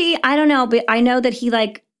 Maybe, I don't know, but I know that he,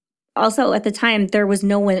 like, also at the time, there was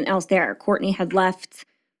no one else there. Courtney had left,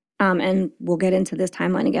 and we'll get into this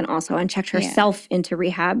timeline again also, and checked herself into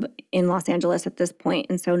rehab in Los Angeles at this point,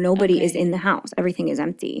 and so nobody is in the house. Everything is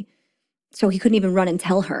empty. So he couldn't even run and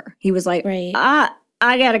tell her. He was like,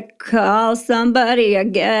 I gotta call somebody, I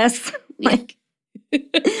guess. Like,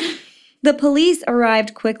 the police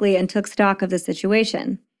arrived quickly and took stock of the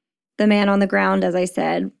situation. The man on the ground, as I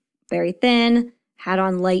said, very thin, had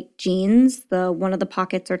on light jeans. One of the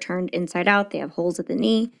pockets are turned inside out. They have holes at the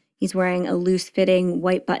knee. He's wearing a loose-fitting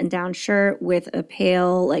white button-down shirt with a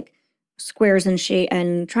pale, like, squares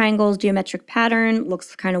and triangles, geometric pattern.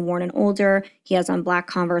 Looks kind of worn and older. He has on black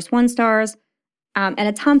Converse one-stars. And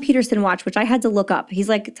a Tom Peterson watch, which I had to look up. He's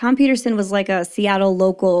like, Tom Peterson was like a Seattle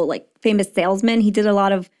local, like, famous salesman. He did a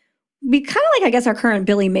lot of be kind of like, I guess, our current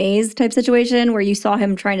Billy Mays type situation where you saw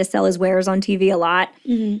him trying to sell his wares on TV a lot.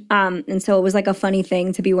 And so it was like a funny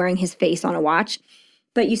thing to be wearing his face on a watch.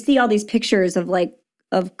 But you see all these pictures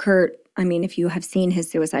of Kurt. I mean, if you have seen his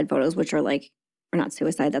suicide photos, which are like, or not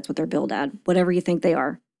suicide, that's what they're billed at. Whatever you think they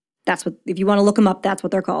are. That's what, if you want to look them up, that's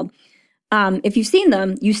what they're called. If you've seen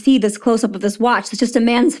them, you see this close-up of this watch. It's just a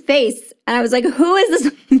man's face. And I was like, who is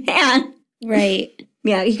this man? Right.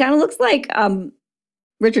 Yeah, he kind of looks like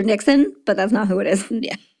Richard Nixon, but that's not who it is.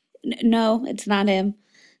 Yeah. No, it's not him.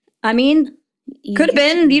 I mean, could have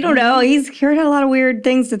been. You don't know. He's had a lot of weird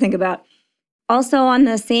things to think about. Also on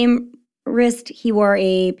the same wrist, he wore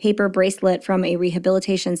a paper bracelet from a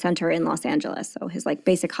rehabilitation center in Los Angeles. So his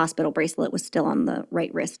basic hospital bracelet was still on the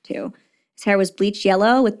right wrist too. His hair was bleached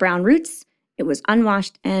yellow with brown roots. It was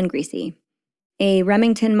unwashed and greasy. A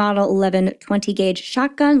Remington Model 11 20-gauge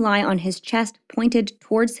shotgun lay on his chest, pointed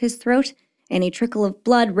towards his throat, and a trickle of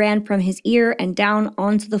blood ran from his ear and down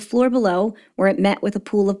onto the floor below, where it met with a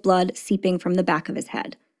pool of blood seeping from the back of his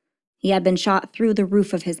head. He had been shot through the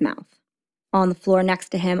roof of his mouth. On the floor next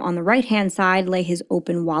to him on the right-hand side lay his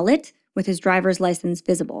open wallet with his driver's license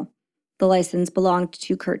visible. The license belonged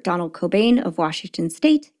to Kurt Donald Cobain of Washington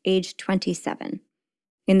State, age 27.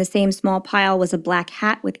 In the same small pile was a black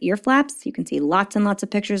hat with ear flaps. You can see lots and lots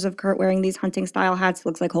of pictures of Kurt wearing these hunting-style hats.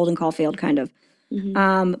 Looks like Holden Caulfield, kind of.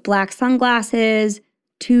 Black sunglasses,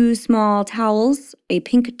 2 small towels, a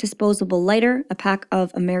pink disposable lighter, a pack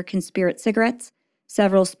of American Spirit cigarettes,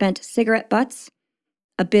 several spent cigarette butts,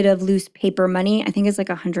 a bit of loose paper money. I think it's like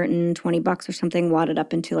 $120 or something, wadded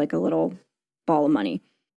up into like a little ball of money,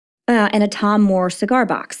 and a Tom Moore cigar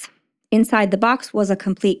box. Inside the box was a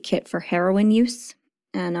complete kit for heroin use.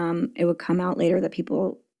 And it would come out later that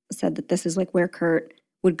people said that this is like where Kurt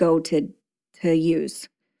would go to use.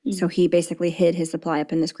 So he basically hid his supply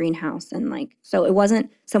up in this greenhouse. And so it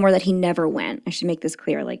wasn't somewhere that he never went. I should make this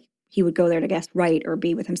clear. He would go there to guess write or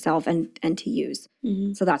be with himself and to use.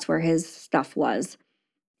 So that's where his stuff was.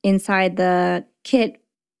 Inside the kit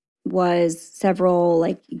was several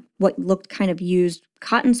what looked kind of used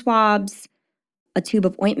cotton swabs, a tube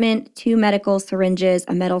of ointment, 2 medical syringes,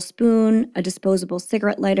 a metal spoon, a disposable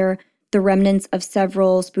cigarette lighter, the remnants of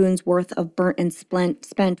several spoons worth of burnt and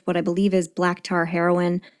spent what I believe is black tar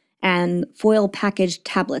heroin, and foil packaged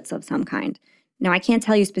tablets of some kind. Now, I can't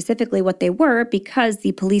tell you specifically what they were because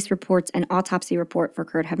the police reports and autopsy report for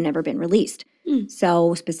Kurt have never been released.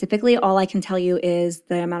 So specifically, all I can tell you is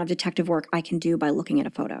the amount of detective work I can do by looking at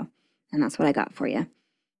a photo. And that's what I got for you.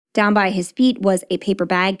 Down by his feet was a paper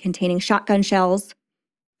bag containing shotgun shells.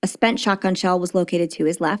 A spent shotgun shell was located to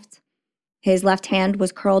his left. His left hand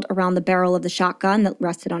was curled around the barrel of the shotgun that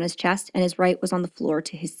rested on his chest, and his right was on the floor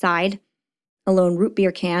to his side. A lone root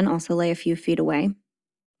beer can also lay a few feet away.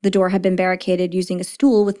 The door had been barricaded using a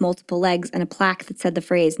stool with multiple legs and a plaque that said the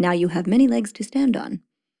phrase, "Now you have many legs to stand on,"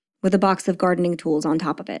 with a box of gardening tools on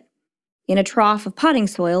top of it. In a trough of potting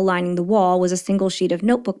soil lining the wall was a single sheet of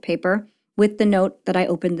notebook paper with the note that I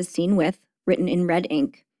opened the scene with, written in red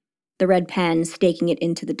ink, the red pen staking it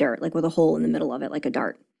into the dirt, with a hole in the middle of it, like a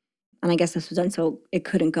dart. And I guess this was done so it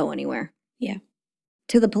couldn't go anywhere. Yeah.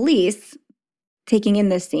 To the police, taking in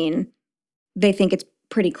this scene, they think it's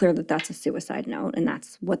pretty clear that that's a suicide note, and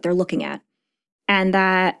that's what they're looking at. And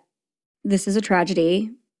that this is a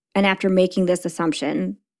tragedy. And after making this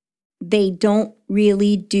assumption, they don't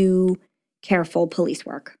really do careful police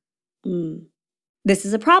work. This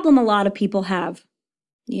is a problem a lot of people have.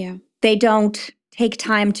 Yeah. They don't take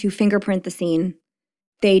time to fingerprint the scene.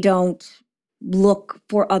 They don't look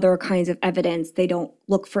for other kinds of evidence. They don't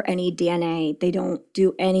look for any DNA. They don't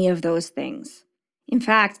do any of those things. In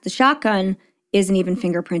fact, the shotgun isn't even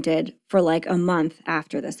fingerprinted for a month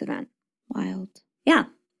after this event. Wild. Yeah,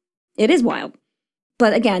 it is wild.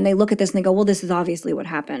 But again, they look at this and they go, well, this is obviously what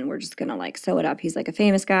happened. We're just going to sew it up. He's a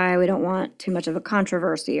famous guy. We don't want too much of a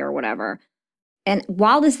controversy or whatever. And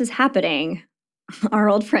while this is happening, our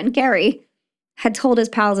old friend Gary had told his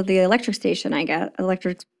pals at the electric station,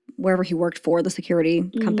 wherever he worked for, the security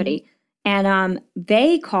company. And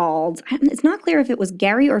they called, it's not clear if it was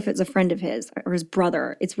Gary or if it's a friend of his or his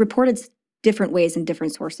brother. It's reported different ways in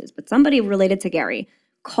different sources. But somebody related to Gary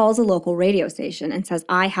calls a local radio station and says,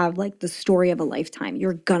 I have the story of a lifetime.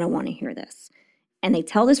 You're going to want to hear this. And they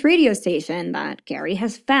tell this radio station that Gary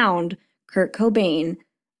has found Kurt Cobain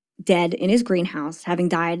dead in his greenhouse, having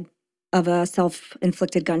died of a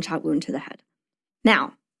self-inflicted gunshot wound to the head.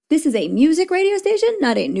 Now, this is a music radio station,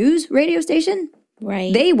 not a news radio station.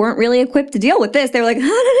 Right. They weren't really equipped to deal with this. They were like, I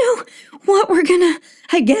don't know what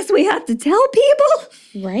I guess we have to tell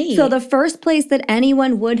people. Right. So the first place that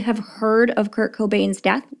anyone would have heard of Kurt Cobain's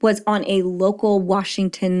death was on a local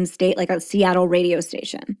Washington state, like a Seattle radio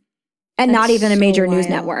station. And not even a major news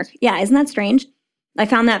network. Yeah, isn't that strange? I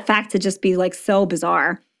found that fact to just be like so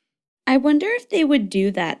bizarre. I wonder if they would do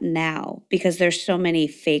that now because there's so many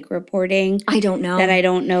fake reporting. I don't know. That I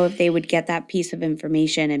don't know if they would get that piece of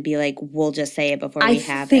information and be like, we'll just say it before we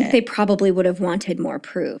have it. I think they probably would have wanted more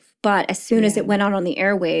proof. But as soon as it went out on the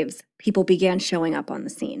airwaves, people began showing up on the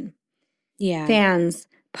scene. Yeah. Fans,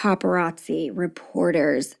 paparazzi,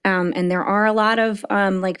 reporters. And there are a lot of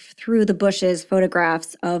like through the bushes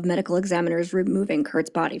photographs of medical examiners removing Kurt's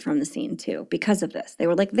body from the scene too because of this. They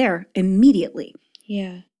were like there immediately.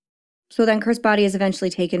 Yeah. So then Kurt's body is eventually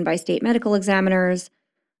taken by state medical examiners.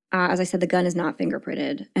 As I said, the gun is not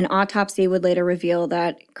fingerprinted. An autopsy would later reveal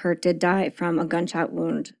that Kurt did die from a gunshot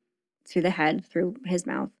wound to the head through his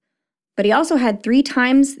mouth. But he also had 3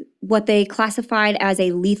 times what they classified as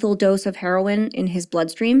a lethal dose of heroin in his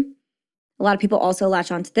bloodstream. A lot of people also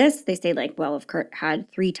latch onto this. They say, like, well, if Kurt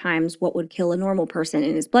had 3 times what would kill a normal person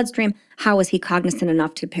in his bloodstream, how was he cognizant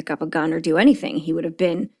enough to pick up a gun or do anything? He would have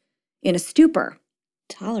been in a stupor.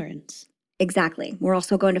 Tolerance. Exactly. We're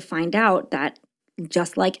also going to find out that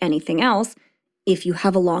just like anything else, if you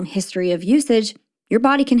have a long history of usage, your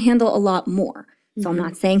body can handle a lot more. So I'm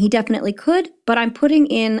not saying he definitely could, but I'm putting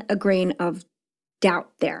in a grain of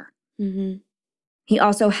doubt there. Mm-hmm. He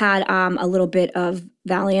also had a little bit of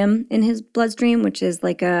Valium in his bloodstream, which is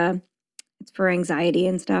like it's for anxiety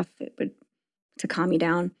and stuff. It would to calm you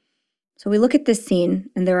down. So we look at this scene,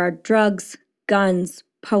 and there are drugs, guns,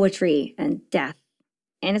 poetry, and death.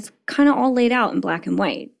 And it's kind of all laid out in black and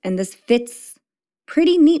white. And this fits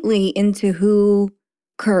pretty neatly into who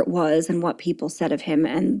Kurt was and what people said of him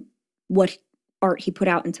and what art he put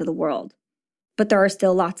out into the world. But there are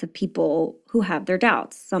still lots of people who have their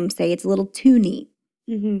doubts. Some say it's a little too neat.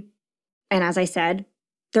 Mm-hmm. And as I said,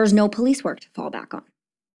 there's no police work to fall back on.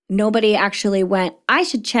 Nobody actually went, I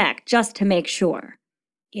should check just to make sure.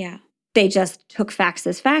 Yeah. They just took facts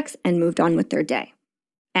as facts and moved on with their day.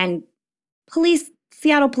 And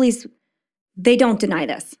Seattle police, they don't deny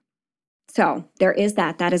this. So there is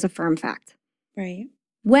that. That is a firm fact. Right.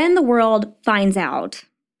 When the world finds out,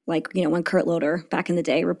 like, when Kurt Loder back in the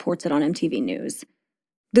day reports it on MTV News,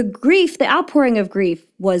 the outpouring of grief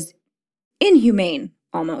was inhumane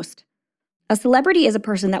almost. A celebrity is a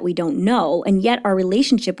person that we don't know, and yet our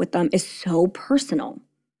relationship with them is so personal.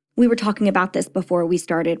 We were talking about this before we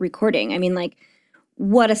started recording. I mean, like,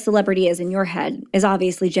 what a celebrity is in your head is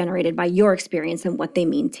obviously generated by your experience and what they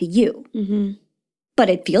mean to you. Mm-hmm. But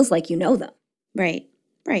it feels like you know them. Right.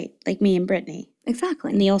 Right. Like me and Brittany.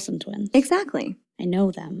 Exactly. And the Olsen twins. Exactly. I know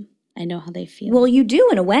them. I know how they feel. Well, you do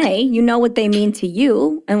in a way. You know what they mean to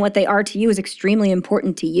you, and what they are to you is extremely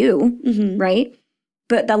important to you, right?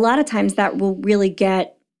 But a lot of times that will really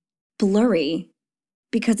get blurry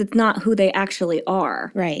because it's not who they actually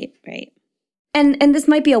are. Right, right. And this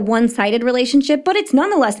might be a one-sided relationship, but it's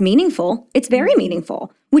nonetheless meaningful. It's very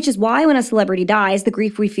meaningful, which is why when a celebrity dies, the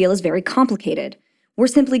grief we feel is very complicated. We're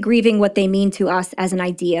simply grieving what they mean to us as an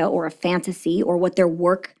idea or a fantasy or what their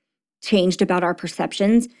work changed about our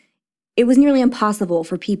perceptions. It was nearly impossible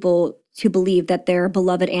for people to believe that their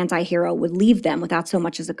beloved anti-hero would leave them without so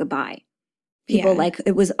much as a goodbye. People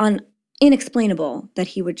it was inexplainable that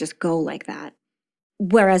he would just go like that.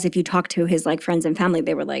 Whereas if you talk to his friends and family,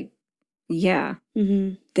 they were like, yeah,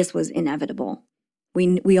 this was inevitable.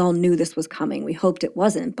 We all knew this was coming. We hoped it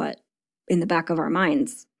wasn't, but in the back of our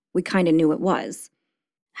minds, we kind of knew it was.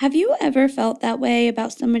 Have you ever felt that way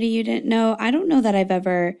about somebody you didn't know? I don't know that I've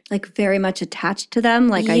ever... very much attached to them,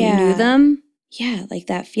 I knew them? Yeah, like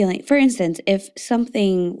that feeling. For instance, if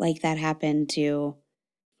something like that happened to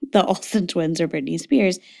the Olsen twins or Britney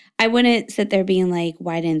Spears, I wouldn't sit there being like,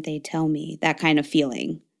 why didn't they tell me? That kind of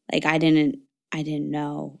feeling. Like, I didn't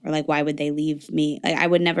know. Or why would they leave me? I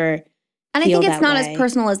would never... And I think it's not as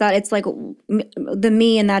personal as that. It's the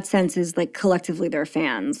me in that sense is collectively their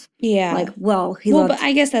fans. Yeah. But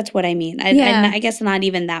I guess that's what I mean. I guess not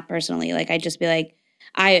even that personally. I'd just be like,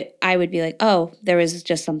 I would be like, oh, there was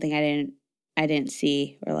just something I didn't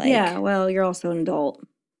see, or yeah, well, you're also an adult.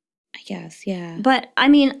 I guess, yeah. But I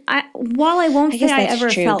mean, while I won't say I ever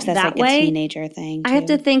felt that way, a teenager thing. I have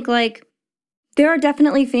to think there are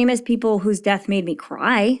definitely famous people whose death made me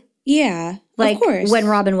cry. Yeah, of course. When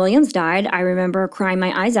Robin Williams died, I remember crying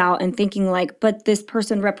my eyes out and thinking but this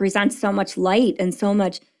person represents so much light and so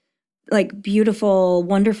much beautiful,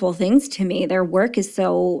 wonderful things to me. Their work is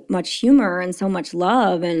so much humor and so much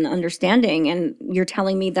love and understanding. And you're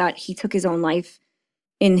telling me that he took his own life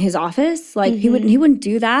in his office. Like he wouldn't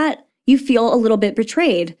do that. You feel a little bit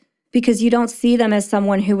betrayed because you don't see them as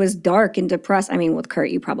someone who was dark and depressed. I mean, with Kurt,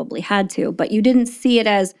 you probably had to, but you didn't see it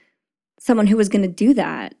as someone who was going to do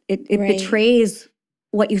that. It betrays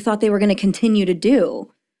what you thought they were going to continue to do.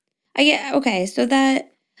 Okay, so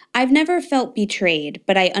that I've never felt betrayed,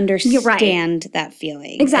 but I understand that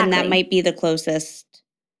feeling. Exactly. And that might be the closest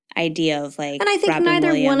idea of like, and I think Robin neither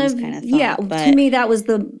Williams one of, kind of thought, but to me, that was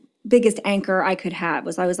the biggest anchor I could have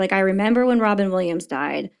was I was like, I remember when Robin Williams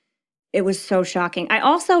died. It was so shocking. I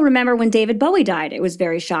also remember when David Bowie died. It was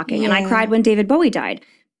very shocking. And I cried when David Bowie died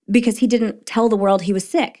because he didn't tell the world he was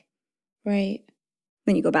sick. Right.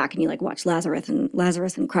 Then you go back and you like watch Lazarus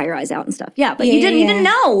and cry your eyes out and stuff. Yeah, but you didn't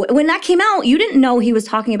know. When that came out, you didn't know he was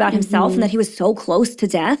talking about himself and that he was so close to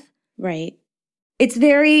death. Right. It's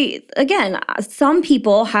very, again, some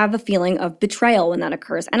people have a feeling of betrayal when that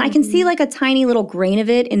occurs. And I can see like a tiny little grain of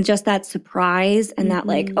it in just that surprise and that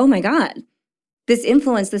like, oh my God, this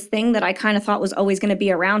influence, this thing that I kind of thought was always going to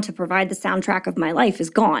be around to provide the soundtrack of my life is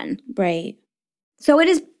gone. Right. So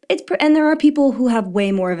and there are people who have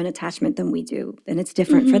way more of an attachment than we do, and it's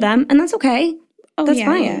different for them, and that's okay. Oh, that's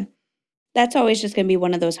fine. Yeah. That's always just going to be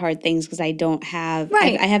one of those hard things because I don't have,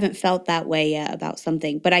 I haven't felt that way yet about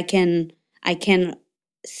something, but I can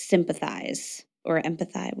sympathize or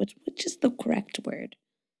empathize, which is the correct word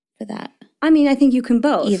for that. I mean, I think you can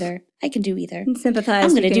both. Either. I can do either. And sympathize. I'm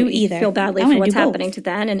going to do either. Feel badly for what's happening to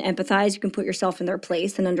them, and empathize. You can put yourself in their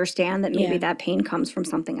place and understand that maybe that pain comes from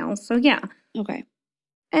something else. So yeah. Okay.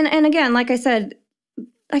 And again, like I said,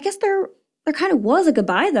 I guess there kind of was a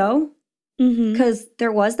goodbye though, because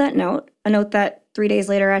there was that note, a note that 3 days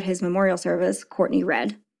later at his memorial service, Courtney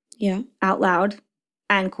read out loud.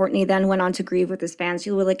 And Courtney then went on to grieve with his fans.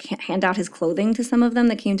 She would like hand out his clothing to some of them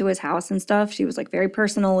that came to his house and stuff. She was like very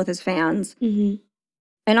personal with his fans. And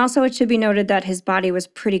also it should be noted that his body was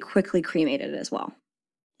pretty quickly cremated as well.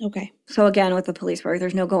 Okay. So again, with the police work,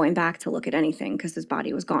 there's no going back to look at anything because his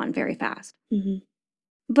body was gone very fast.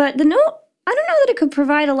 But the note, I don't know that it could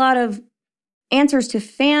provide a lot of answers to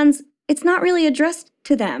fans. It's not really addressed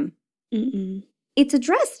to them. It's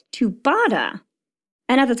addressed to Bada.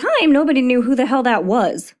 And at the time, nobody knew who the hell that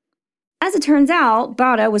was. As it turns out,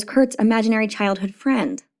 Bada was Kurt's imaginary childhood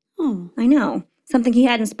friend. Oh. I know. Something he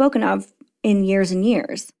hadn't spoken of in years and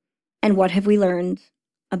years. And what have we learned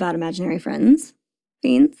about imaginary friends,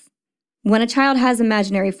 Fiends? When a child has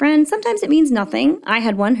imaginary friends, sometimes it means nothing. I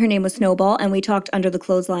had one, her name was Snowball, and we talked under the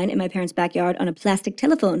clothesline in my parents' backyard on a plastic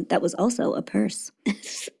telephone that was also a purse.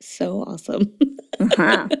 So awesome.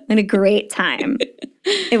 And a great time.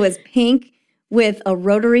 It was pink with a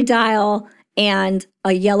rotary dial and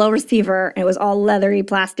a yellow receiver, and it was all leathery,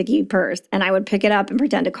 plasticky purse. And I would pick it up and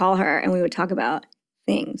pretend to call her, and we would talk about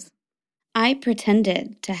things. I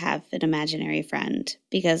pretended to have an imaginary friend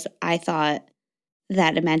because I thought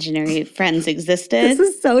that imaginary friends existed. This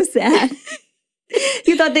is so sad.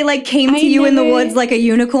 You thought they like came to you in the woods like a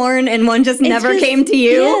unicorn and one just never came to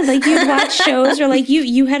you? Yeah, like you'd watch shows or like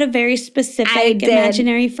you had a very specific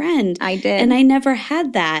imaginary friend. I did. And I never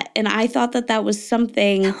had that. And I thought that was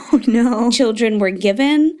something children were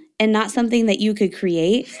given and not something that you could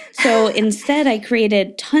create. So instead I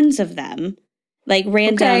created tons of them, like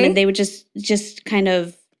random, and they would just kind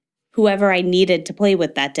of whoever I needed to play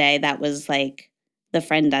with that day, that was like the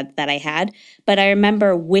friend that I had. But I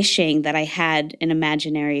remember wishing that I had an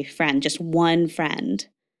imaginary friend, just one friend.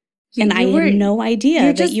 And I had no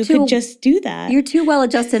idea that you could just do that. You're too well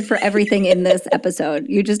adjusted for everything in this episode.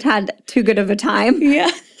 You just had too good of a time. Yeah.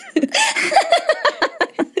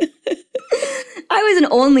 I was an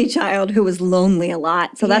only child who was lonely a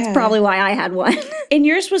lot. So that's probably why I had one. And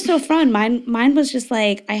yours was so fun. Mine was just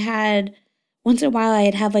like I had... Once in a while,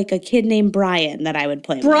 I'd have like a kid named Brian that I would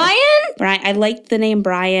play with. Brian? I liked the name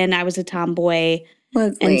Brian. I was a tomboy.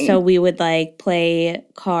 Leslie. And so we would like play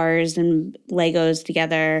cars and Legos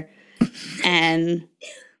together. And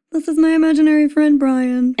this is my imaginary friend,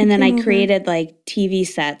 Brian. And then I created like TV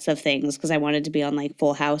sets of things because I wanted to be on like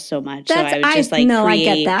Full House so much. So I would just like create. I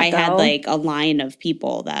get that, I had like a line of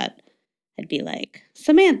people that I'd be like,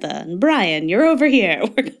 Samantha and Brian, you're over here.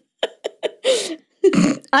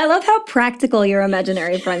 I love how practical your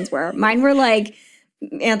imaginary friends were. Mine were like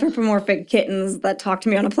anthropomorphic kittens that talked to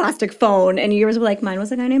me on a plastic phone. And yours were like, mine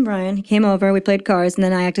was a guy named Brian. He came over, we played cars, and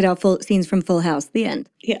then I acted out scenes from Full House. The end.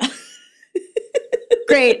 Yeah.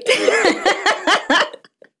 Great.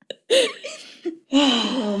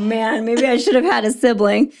 Oh, man. Maybe I should have had a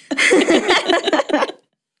sibling.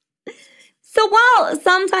 So while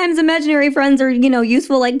sometimes imaginary friends are,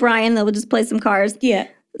 useful like Brian, they'll just play some cars. Yeah.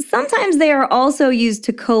 Sometimes they are also used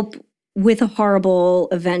to cope with a horrible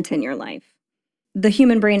event in your life. the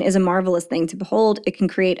human brain is a marvelous thing to behold. It can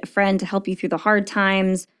create a friend to help you through the hard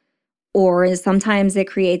times, or sometimes it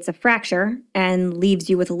creates a fracture and leaves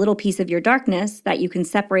you with a little piece of your darkness that you can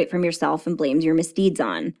separate from yourself and blame your misdeeds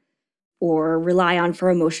on, or rely on for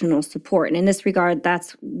emotional support. And in this regard,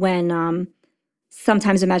 that's when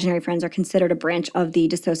sometimes imaginary friends are considered a branch of the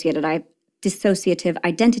dissociative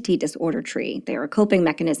identity disorder tree. They are a coping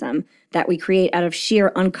mechanism that we create out of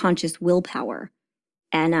sheer unconscious willpower.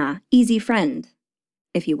 An easy friend,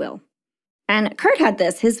 if you will. And Kurt had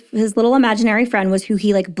this. His little imaginary friend was who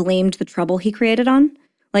he like blamed the trouble he created on,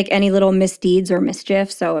 like any little misdeeds or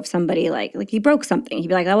mischief. So if somebody like he broke something, he'd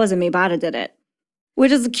be like, that wasn't me, Bada did it.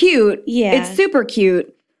 Which is cute. Yeah. It's super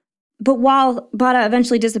cute. But while Bada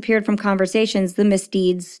eventually disappeared from conversations, the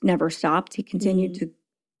misdeeds never stopped. He continued to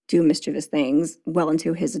do mischievous things well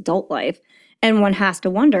into his adult life. And one has to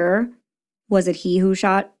wonder, was it he who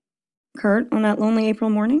shot Kurt on that lonely April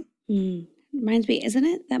morning? Reminds me, isn't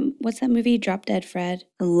it? What's that movie, Drop Dead Fred?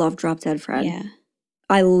 I love Drop Dead Fred. Yeah.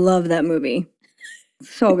 I love that movie.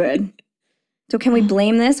 So good. So can we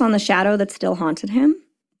blame this on the shadow that still haunted him?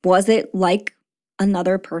 Was it like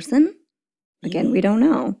another person? Again, we don't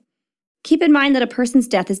know. Keep in mind that a person's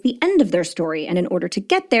death is the end of their story, and in order to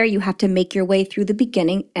get there, you have to make your way through the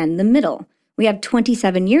beginning and the middle. We have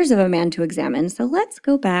 27 years of a man to examine, so let's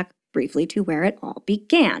go back briefly to where it all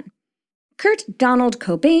began. Kurt Donald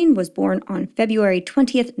Cobain was born on February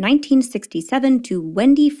 20th, 1967 to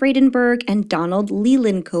Wendy Friedenberg and Donald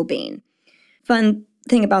Leland Cobain. Fun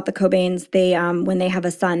thing about the Cobains, they when they have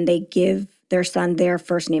a son, they give their son their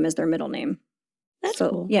first name as their middle name. That's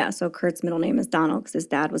cool. Yeah, so Kurt's middle name is Donald because his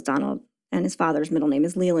dad was Donald, and his father's middle name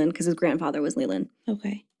is Leland because his grandfather was Leland.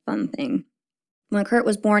 Okay. Fun thing. When Kurt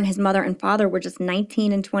was born, his mother and father were just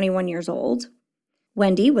 19 and 21 years old.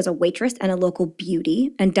 Wendy was a waitress and a local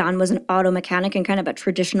beauty, and Don was an auto mechanic and kind of a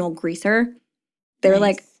traditional greaser. They're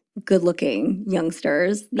like good-looking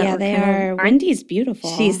youngsters. Yeah, they are. Wendy's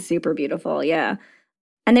beautiful. She's super beautiful, yeah.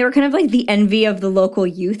 And they were kind of like the envy of the local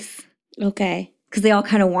youths. Okay. Because they all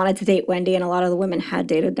kind of wanted to date Wendy, and a lot of the women had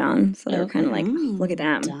dated Don. So they were kind of like, oh, look at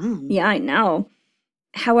them. Dumb. Yeah, I know.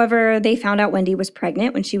 However, they found out Wendy was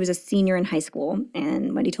pregnant when she was a senior in high school.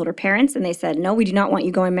 And Wendy told her parents, and they said, no, we do not want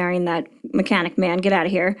you going marrying that mechanic man. Get out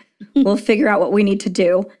of here. We'll figure out what we need to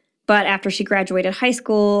do. But after she graduated high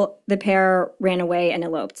school, the pair ran away and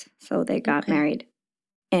eloped. So they got married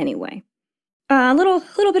anyway. A little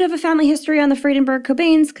bit of a family history on the Friedenberg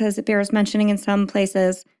Cobains, because it bears mentioning in some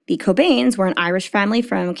places. The Cobains were an Irish family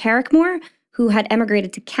from Carrickmore who had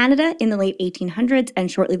emigrated to Canada in the late 1800s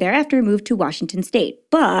and shortly thereafter moved to Washington State.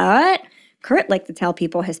 But Kurt liked to tell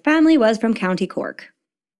people his family was from County Cork.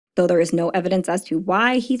 Though there is no evidence as to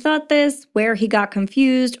why he thought this, where he got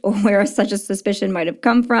confused, or where such a suspicion might have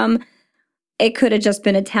come from. It could have just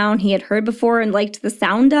been a town he had heard before and liked the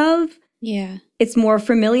sound of. Yeah. It's more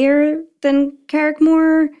familiar than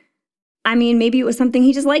Carrickmore. I mean, maybe it was something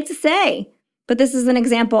he just liked to say. But this is an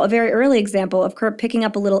example, a very early example of Kurt picking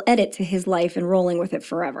up a little edit to his life and rolling with it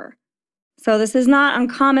forever. So this is not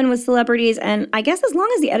uncommon with celebrities, and I guess as long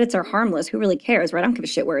as the edits are harmless, who really cares, right? I don't give a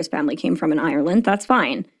shit where his family came from in Ireland. That's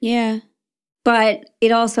fine. Yeah. But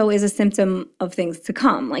it also is a symptom of things to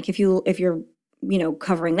come. Like if you're,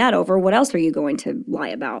 covering that over, what else are you going to lie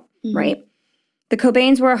about, right? The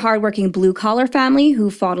Cobains were a hardworking blue-collar family who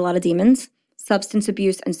fought a lot of demons. Substance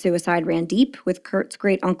abuse and suicide ran deep, with Kurt's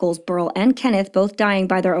great-uncles Burl and Kenneth both dying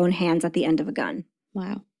by their own hands at the end of a gun.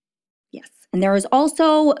 Wow. Yes. And there is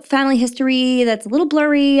also family history that's a little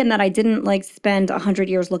blurry and that I didn't spend 100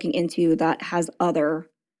 years looking into that has other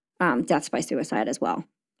deaths by suicide as well.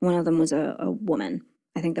 One of them was a woman.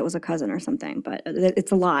 I think that was a cousin or something, but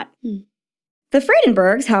it's a lot. The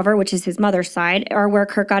Friedenbergs, however, which is his mother's side, are where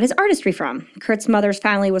Kurt got his artistry from. Kurt's mother's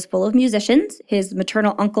family was full of musicians. His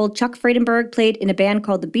maternal uncle, Chuck Friedenberg, played in a band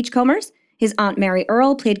called the Beachcombers. His aunt, Mary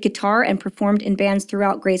Earle, played guitar and performed in bands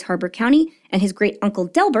throughout Grays Harbor County. And his great-uncle,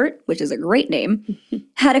 Delbert, which is a great name,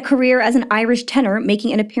 had a career as an Irish tenor,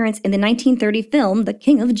 making an appearance in the 1930 film The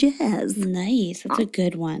King of Jazz. Nice. That's a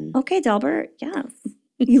good one. Okay, Delbert. Yes.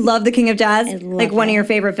 You love The King of Jazz? I love one of your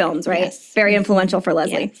favorite films, right? Yes. Very influential for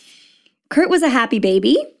Leslie. Yes. Kurt was a happy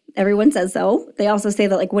baby. Everyone says so. They also say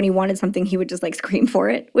that when he wanted something, he would just scream for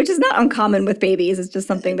it, which is not uncommon with babies. It's just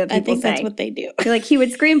something that people say. I think that's what they do. He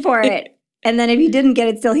would scream for it. And then if he didn't get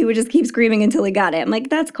it still, he would just keep screaming until he got it. I'm like,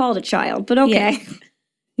 that's called a child, but okay.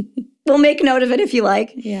 Yeah. We'll make note of it if you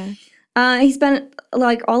like. Yeah. He spent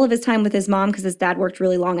all of his time with his mom because his dad worked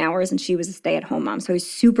really long hours and she was a stay-at-home mom. So he's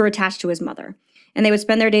super attached to his mother. And they would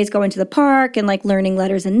spend their days going to the park and learning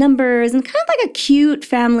letters and numbers and kind of like a cute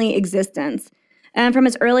family existence. And from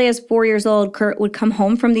as early as 4 years old, Kurt would come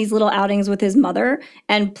home from these little outings with his mother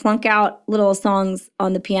and plunk out little songs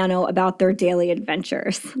on the piano about their daily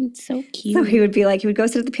adventures. It's so cute. So he would go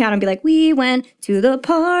sit at the piano and be like, we went to the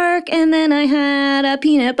park and then I had a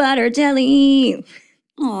peanut butter jelly.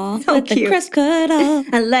 Aw, so with the crust cut off.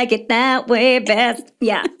 I like it that way best.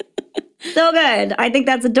 Yeah. So good. I think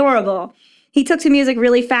that's adorable. He took to music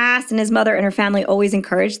really fast, and his mother and her family always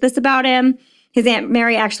encouraged this about him. His Aunt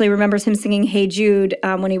Mary actually remembers him singing Hey Jude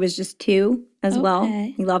when he was just 2 as well.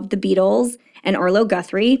 He loved the Beatles and Arlo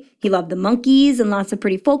Guthrie. He loved the Monkees and lots of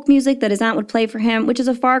pretty folk music that his aunt would play for him, which is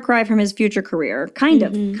a far cry from his future career. Kind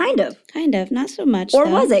of. Not so much, Or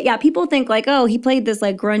was it? Yeah, people think like, oh, he played this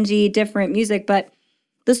like grungy, different music, but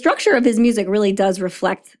the structure of his music really does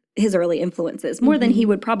reflect his early influences more than he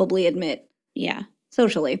would probably admit. Yeah.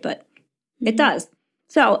 Socially, but it does.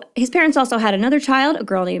 So his parents also had another child, a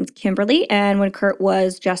girl named Kimberly, and when Kurt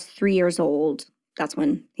was just 3 years old, that's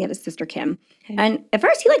when he had his sister Kim. Okay. And at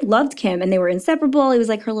first he like loved Kim and they were inseparable. He was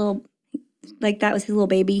like her little, like that was his little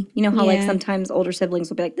baby. You know how like sometimes older siblings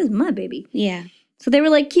will be like, this is my baby. Yeah. So they were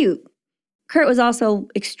like cute. Kurt was also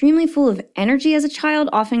extremely full of energy as a child,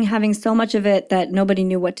 often having so much of it that nobody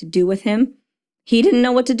knew what to do with him. He didn't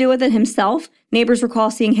know what to do with it himself. Neighbors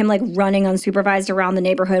recall seeing him like running unsupervised around the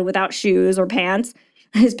neighborhood without shoes or pants.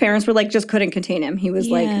 His parents were like, just couldn't contain him. He was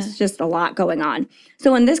like, it's just a lot going on.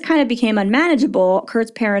 So when this kind of became unmanageable,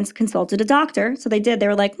 Kurt's parents consulted a doctor. So they did. They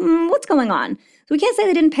were like, what's going on? So we can't say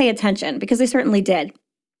they didn't pay attention because they certainly did.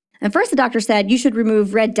 And first the doctor said, you should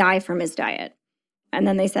remove red dye from his diet. And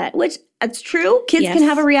then they said, which it's true. Kids can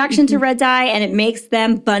have a reaction to red dye and it makes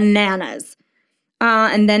them bananas.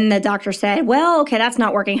 And then the doctor said, well, okay, that's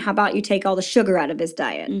not working. How about you take all the sugar out of his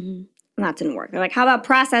diet? And that didn't work. They're like, how about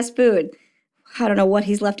processed food? I don't know what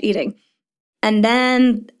he's left eating. And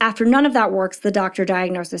then after none of that works, the doctor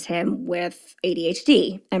diagnoses him with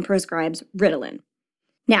ADHD and prescribes Ritalin.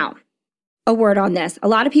 Now, a word on this. A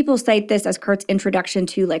lot of people cite this as Kurt's introduction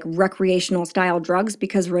to like recreational style drugs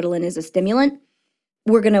because Ritalin is a stimulant.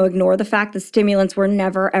 We're going to ignore the fact that stimulants were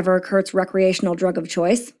never, ever Kurt's recreational drug of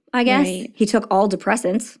choice, I guess. Right. He took all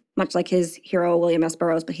depressants, much like his hero, William S.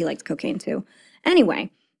 Burroughs, but he liked cocaine too. Anyway,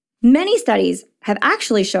 many studies have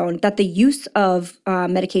actually shown that the use of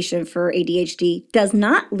medication for ADHD does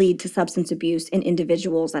not lead to substance abuse in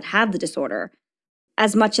individuals that have the disorder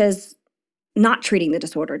as much as not treating the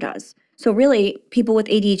disorder does. So really, people with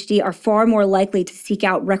ADHD are far more likely to seek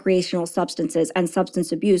out recreational substances and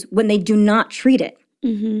substance abuse when they do not treat it.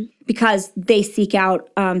 Because they seek out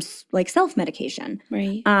like self-medication.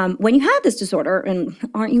 Right. When you have this disorder, and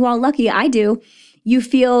aren't you all lucky? I do. You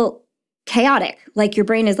feel chaotic, like your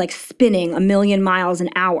brain is like spinning 1,000,000 miles an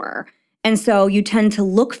hour. And so you tend to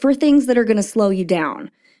look for things that are going to slow you down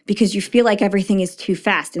because you feel like everything is too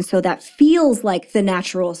fast. And so that feels like the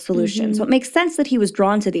natural solution. So it makes sense that he was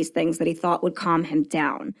drawn to these things that he thought would calm him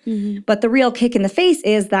down. But the real kick in the face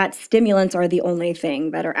is that stimulants are the only thing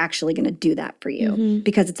that are actually going to do that for you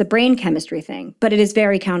because it's a brain chemistry thing, but it is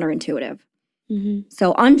very counterintuitive.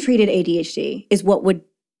 So untreated ADHD is what would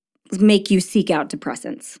make you seek out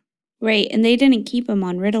depressants. Right. And they didn't keep him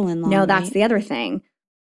on Ritalin long. No, that's the other thing.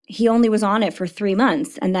 He only was on it for 3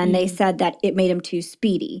 months, and then they said that it made him too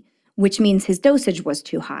speedy, which means his dosage was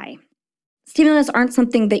too high. Stimulants aren't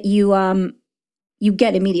something that you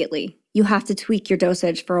get immediately. You have to tweak your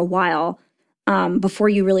dosage for a while before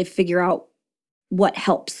you really figure out what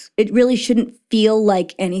helps. It really shouldn't feel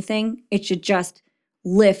like anything. It should just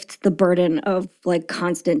lift the burden of like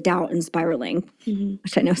constant doubt and spiraling,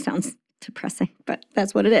 which I know sounds depressing, but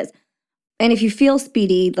that's what it is. And if you feel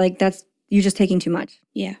speedy, like you're just taking too much.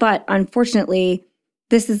 Yeah. But unfortunately,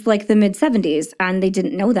 this is like the mid-70s and they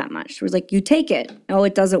didn't know that much. It was like, you take it. Oh,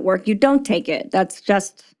 it doesn't work. You don't take it. That's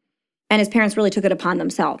just, and his parents really took it upon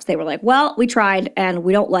themselves. They were like, well, we tried and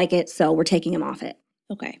we don't like it, so we're taking him off it.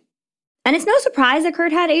 Okay. And it's no surprise that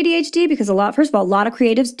Kurt had ADHD because first of all, a lot of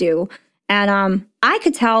creatives do. And I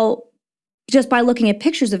could tell just by looking at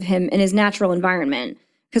pictures of him in his natural environment.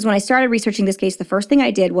 Because when I started researching this case, the first thing I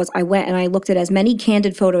did was I went and I looked at as many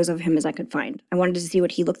candid photos of him as I could find. I wanted to see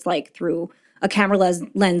what he looked like through a camera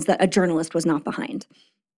lens that a journalist was not behind.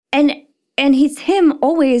 And he's him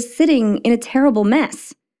always sitting in a terrible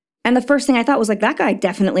mess. And the first thing I thought was like, that guy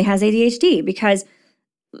definitely has ADHD because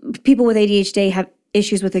people with ADHD have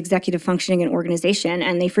issues with executive functioning and organization,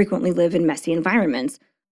 and they frequently live in messy environments.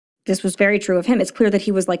 This was very true of him. It's clear that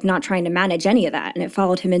he was like not trying to manage any of that, and it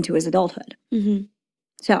followed him into his adulthood.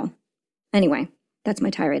 So anyway, that's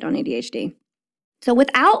my tirade on ADHD. So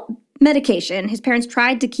without medication, his parents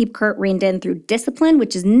tried to keep Kurt reined in through discipline,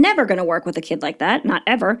 which is never going to work with a kid like that, not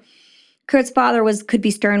ever. Kurt's father could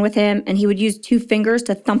be stern with him, and he would use 2 fingers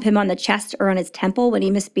to thump him on the chest or on his temple when he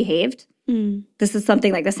misbehaved. This is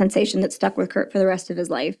something like the sensation that stuck with Kurt for the rest of his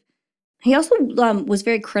life. He also was a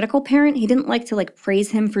very critical parent. He didn't like to like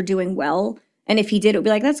praise him for doing well. And if he did, it would be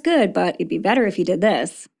like, that's good, but it'd be better if you did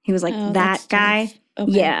this. He was like that guy.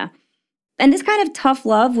 Okay. Yeah. And this kind of tough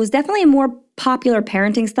love was definitely a more popular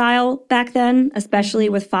parenting style back then, especially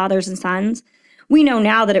with fathers and sons. We know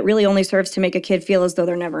now that it really only serves to make a kid feel as though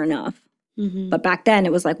they're never enough. But back then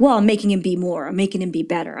it was like, well, I'm making him be more. I'm making him be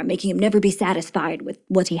better. I'm making him never be satisfied with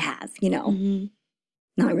what he has, you know.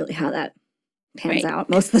 Not really how that pans out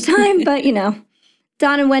most of the time, but, you know.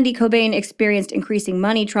 Don and Wendy Cobain experienced increasing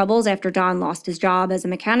money troubles after Don lost his job as a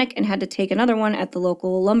mechanic and had to take another one at the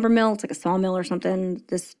local lumber mill. It's like a sawmill or something,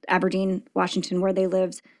 this Aberdeen, Washington, where they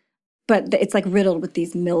lived. But it's like riddled with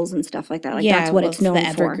these mills and stuff like that. Like that's what it's known the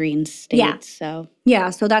Evergreen State. Yeah,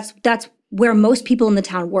 so that's where most people in the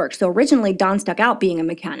town worked. So originally Don stuck out being a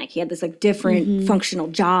mechanic. He had this like different functional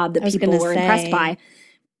job that people were impressed by.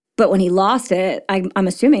 But when he lost it, I'm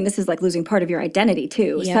assuming this is like losing part of your identity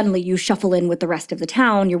too. Yep. Suddenly you shuffle in with the rest of the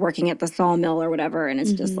town. You're working at the sawmill or whatever, and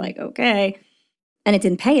it's just like, okay. And it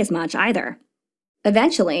didn't pay as much either.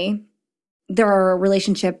 Eventually, their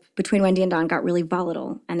relationship between Wendy and Don got really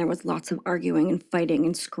volatile, and there was lots of arguing and fighting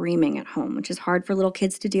and screaming at home, which is hard for little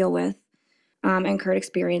kids to deal with. And Kurt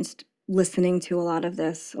experienced listening to a lot of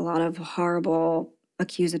this, a lot of horrible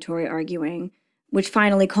accusatory arguing, which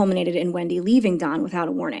finally culminated in Wendy leaving Don without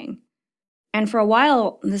a warning. And for a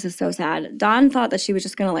while, this is so sad, Don thought that she was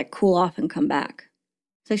just going to like cool off and come back.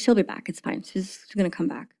 So she'll be back. It's fine. She's going to come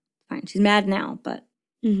back. It's fine. She's mad now, but...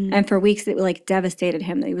 And for weeks, it like devastated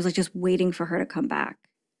him that he was like just waiting for her to come back.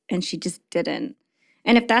 And she just didn't.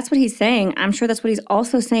 And if that's what he's saying, I'm sure that's what he's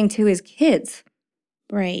also saying to his kids.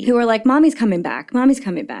 Right. Who are like, mommy's coming back. Mommy's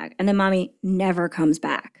coming back. And then mommy never comes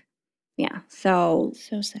back. Yeah. So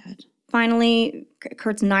sad. Finally,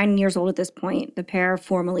 Kurt's 9 years old at this point. The pair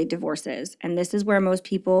formally divorces. And this is where most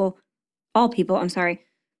people, all people,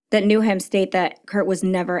 that knew him state that Kurt was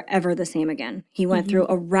never, ever the same again. He went through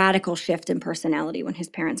a radical shift in personality when his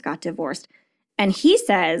parents got divorced. And he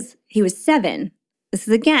says he was 7. This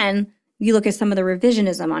is, again, you look at some of the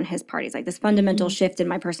revisionism on his part. He's like, this fundamental shift in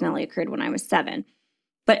my personality occurred when I was 7.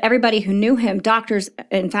 But everybody who knew him, doctors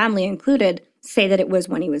and family included, say that it was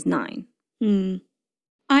when he was 9.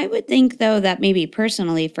 I would think, though, that maybe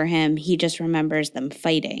personally for him, he just remembers them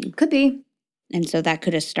fighting. Could be. And so that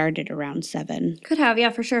could have started around 7. Could have, yeah,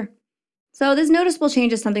 for sure. So this noticeable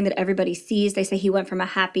change is something that everybody sees. They say he went from a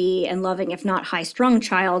happy and loving, if not high-strung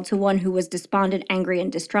child to one who was despondent, angry, and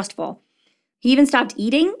distrustful. He even stopped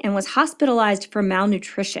eating and was hospitalized for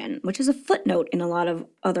malnutrition, which is a footnote in a lot of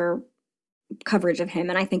other coverage of him.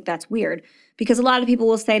 And I think that's weird because a lot of people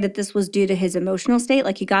will say that this was due to his emotional state,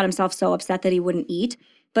 like he got himself so upset that he wouldn't eat.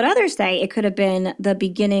 But others say it could have been the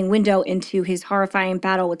beginning window into his horrifying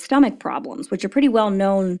battle with stomach problems, which are pretty well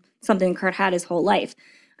known, something Kurt had his whole life.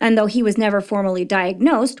 And though he was never formally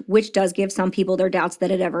diagnosed, which does give some people their doubts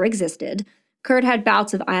that it ever existed, Kurt had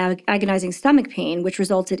bouts of agonizing stomach pain, which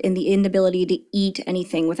resulted in the inability to eat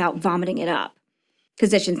anything without vomiting it up.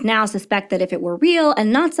 Physicians now suspect that if it were real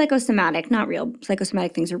and not psychosomatic, not real,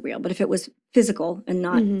 psychosomatic things are real, but if it was physical and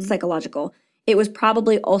not psychological, it was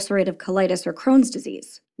probably ulcerative colitis or Crohn's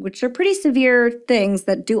disease, which are pretty severe things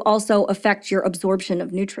that do also affect your absorption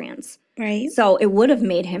of nutrients. Right. So it would have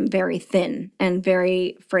made him very thin and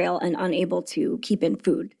very frail and unable to keep in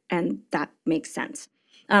food, and that makes sense.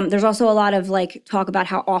 There's also a lot of like talk about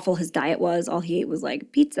how awful his diet was. All he ate was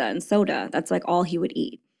like pizza and soda. That's like all he would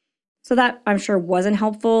eat. So that I'm sure wasn't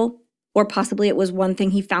helpful, or possibly it was one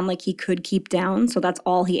thing he found like he could keep down, so that's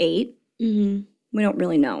all he ate. We don't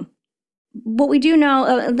really know. What we do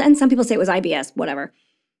know, and some people say it was IBS, whatever.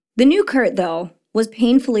 The new Kurt, though, was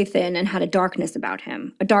painfully thin and had a darkness about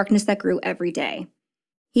him, a darkness that grew every day.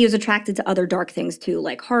 He was attracted to other dark things, too,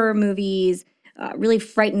 like horror movies, really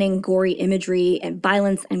frightening, gory imagery, and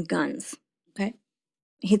violence and guns. Okay.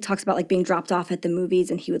 He talks about, like, being dropped off at the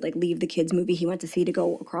movies, and he would, like, leave the kids' movie he went to see to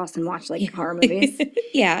go across and watch, like, horror movies.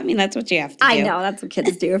 Yeah, I mean, that's what you have to do. I know, that's what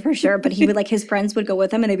kids do, for sure. But he would, like, his friends would go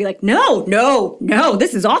with him, and they'd be like, no,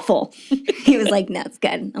 this is awful. He was like, no, it's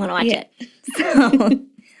good. I want to watch it. So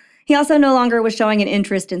he also no longer was showing an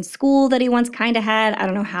interest in school that he once kind of had. I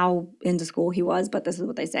don't know how into school he was, but this is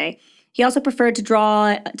what they say. He also preferred to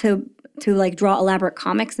draw elaborate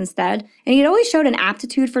comics instead. And he'd always showed an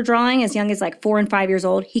aptitude for drawing as young as like 4 and 5 years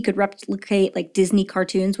old. He could replicate like Disney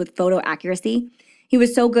cartoons with photo accuracy. He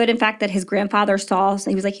was so good, in fact, that his grandfather saw,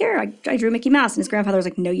 so he was like, here, I drew Mickey Mouse. And his grandfather was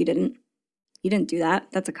like, no, you didn't. You didn't do that.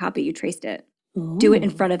 That's a copy. You traced it. Ooh. Do it in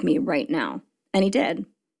front of me right now. And he did.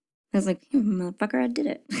 I was like, motherfucker, I did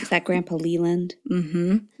it. Is that Grandpa Leland?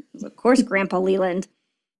 Mm-hmm. Of course, Grandpa Leland.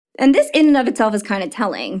 And this in and of itself is kind of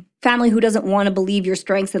telling. Family who doesn't want to believe your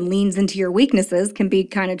strengths and leans into your weaknesses can be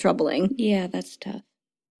kind of troubling. Yeah, that's tough.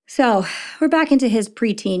 So we're back into his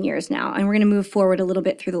preteen years now, and we're going to move forward a little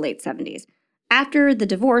bit through the late 70s. After the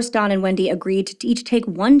divorce, Don and Wendy agreed to each take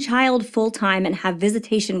one child full-time and have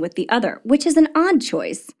visitation with the other, which is an odd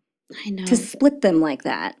choice. I know. To split them like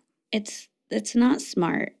that. It's not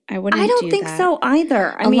smart. I wouldn't. I don't think so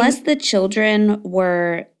either. Unless the children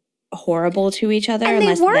were horrible to each other, and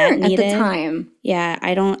unless they weren't that needed, at the time. Yeah,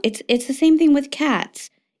 I don't. It's the same thing with cats.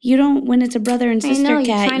 You don't, when it's a brother and sister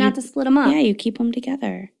cat. You try not to split them up. Yeah, you keep them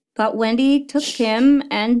together. But Wendy took Kim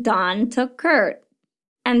and Don took Kurt.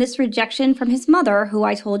 And this rejection from his mother, who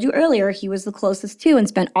I told you earlier he was the closest to and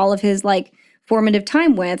spent all of his formative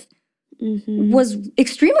time with, was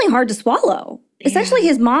extremely hard to swallow. Yeah. Essentially,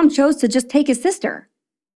 his mom chose to just take his sister.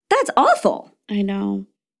 That's awful. I know.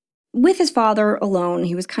 With his father alone,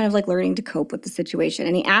 he was kind of learning to cope with the situation.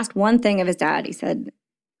 And he asked one thing of his dad. He said,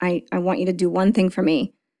 I want you to do one thing for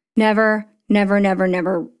me. Never, never, never,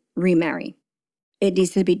 never remarry. It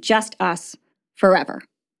needs to be just us forever.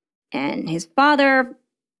 And his father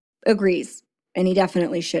agrees. And he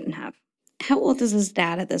definitely shouldn't have. How old is his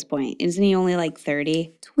dad at this point? Isn't he only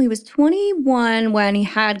 30? He was 21 when he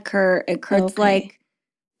had Kurt. And Kurt's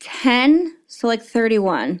 10, so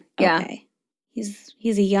 31. Yeah. Okay.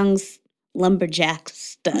 He's a young lumberjack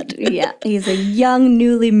stud. Yeah, he's a young,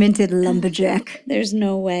 newly minted lumberjack. There's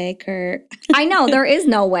no way, Kurt. I know, there is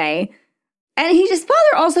no way. And his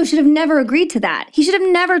father also should have never agreed to that. He should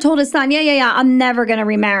have never told his son, yeah, I'm never going to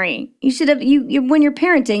remarry. You should have, when you're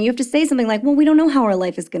parenting, you have to say something like, well, we don't know how our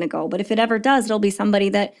life is going to go, but if it ever does, it'll be somebody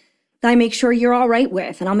that I make sure you're all right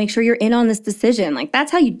with, and I'll make sure you're in on this decision.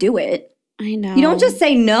 That's how you do it. I know. You don't just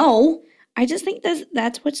say no. I just think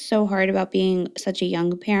that's what's so hard about being such a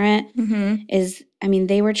young parent is,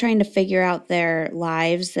 they were trying to figure out their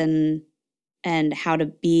lives and how to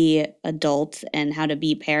be adults and how to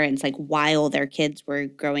be parents, while their kids were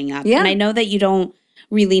growing up. Yeah. And I know that you don't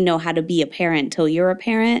really know how to be a parent till you're a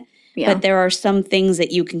parent, but there are some things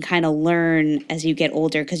that you can kind of learn as you get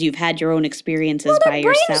older because you've had your own experiences by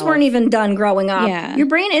yourself. Your brains weren't even done growing up. Yeah. Your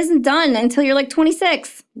brain isn't done until you're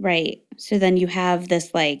 26. Right. So then you have this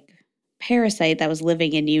parasite that was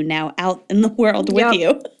living in you now out in the world with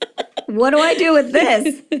you. What do I do with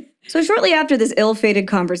this? So shortly after this ill-fated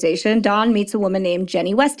conversation, Don meets a woman named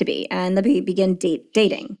Jenny Westaby, and they begin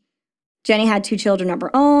dating. Jenny had 2 children of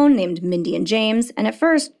her own, named Mindy and James, and at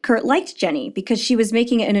first, Kurt liked Jenny because she was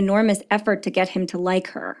making an enormous effort to get him to like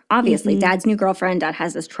her. Obviously, Dad's new girlfriend, Dad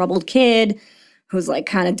has this troubled kid who's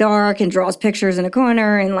kind of dark and draws pictures in a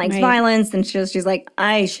corner and likes violence, and she's like,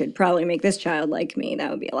 I should probably make this child like me.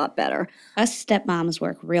 That would be a lot better. Us stepmoms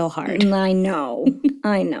work real hard. I know.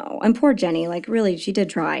 And poor Jenny, really, she did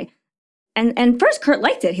try. And first Kurt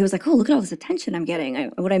liked it. He was like, oh, look at all this attention I'm getting.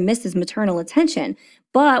 What I missed is maternal attention.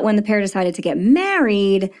 But when the pair decided to get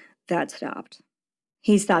married, that stopped.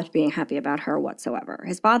 He stopped being happy about her whatsoever.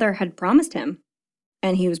 His father had promised him,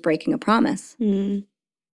 and he was breaking a promise.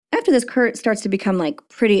 After this, Kurt starts to become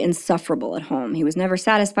pretty insufferable at home. He was never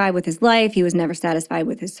satisfied with his life. He was never satisfied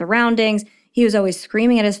with his surroundings. He was always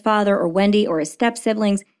screaming at his father or Wendy or his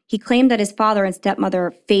step-siblings. He claimed that his father and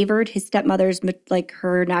stepmother favored his stepmother's,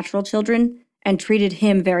 her natural children, and treated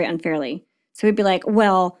him very unfairly. So he'd be like,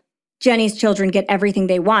 well, Jenny's children get everything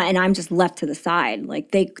they want, and I'm just left to the side.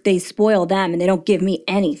 They spoil them, and they don't give me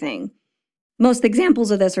anything. Most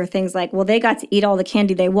examples of this are things like, well, they got to eat all the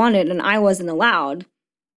candy they wanted, and I wasn't allowed.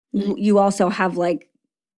 You also have, a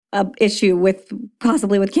issue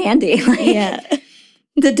possibly with candy. Yeah.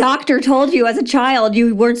 The doctor told you as a child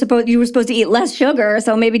you were supposed to eat less sugar,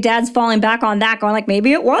 so maybe Dad's falling back on that, going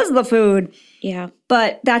maybe it was the food. Yeah.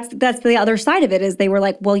 But that's the other side of it is they were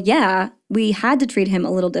like, well, yeah, we had to treat him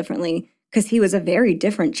a little differently because he was a very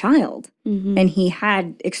different child. And he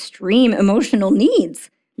had extreme emotional needs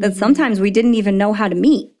that sometimes we didn't even know how to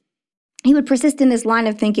meet. He would persist in this line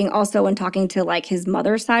of thinking also when talking to his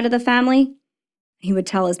mother's side of the family. He would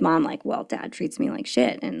tell his mom well, Dad treats me like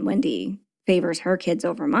shit, and Wendy favors her kids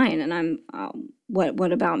over mine, and I'm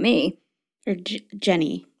what about me? Or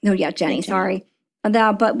Jenny. No, yeah, Jenny. Sorry.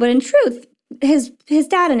 But in truth, his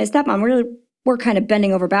dad and his stepmom really were kind of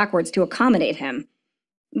bending over backwards to accommodate him.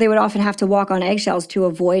 They would often have to walk on eggshells to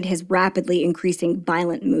avoid his rapidly increasing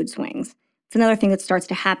violent mood swings. It's another thing that starts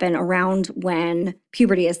to happen around when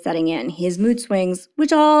puberty is setting in. His mood swings,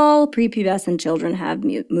 which all prepubescent children have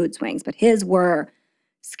mood swings, but his were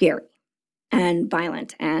scary and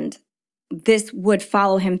violent. And this would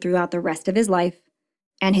follow him throughout the rest of his life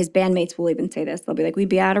And his bandmates will even say this. They'll be like, we'd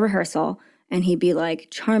be at a rehearsal and he'd be like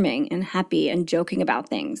charming and happy and joking about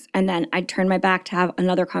things. And then I'd turn my back to have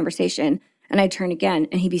another conversation and I'd turn again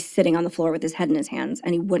and he'd be sitting on the floor with his head in his hands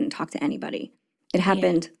and he wouldn't talk to anybody. It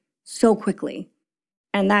happened so quickly.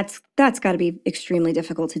 And that's got to be extremely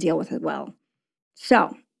difficult to deal with as well.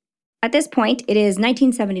 So at this point, it is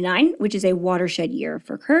 1979, which is a watershed year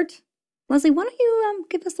for Kurt. Leslie, why don't you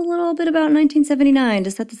give us a little bit about 1979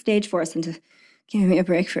 to set the stage for us and to give me a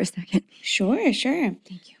break for a second? Sure.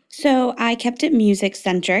 Thank you. So I kept it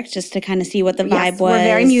music-centric just to kind of see what the vibe was. We're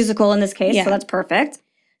very musical in this case, so that's perfect.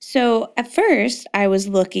 So at first, I was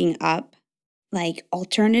looking up like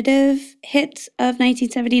alternative hits of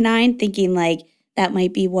 1979, thinking like that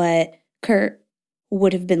might be what Kurt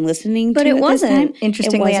would have been listening to. But it wasn't,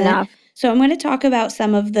 interestingly enough. So I'm going to talk about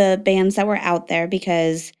some of the bands that were out there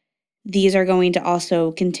because these are going to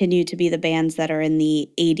also continue to be the bands that are in the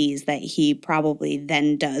 80s that he probably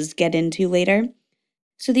then does get into later.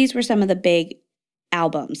 So these were some of the big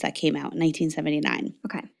albums that came out in 1979.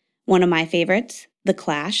 Okay. One of my favorites, The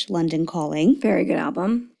Clash, London Calling. Very good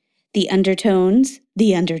album. The Undertones.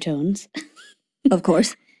 Of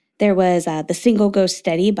course. There was The Single Goes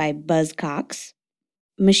Steady by Buzzcocks.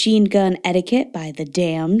 Machine Gun Etiquette by The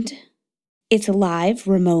Damned. It's Alive,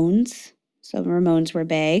 Ramones. So Ramones were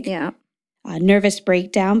big. Yeah. Nervous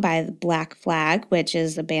Breakdown by The Black Flag, which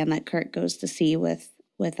is a band that Kurt goes to see with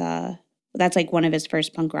that's like one of his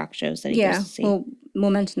first punk rock shows that he goes to see. Yeah,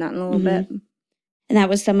 we'll mention that in a little bit. And that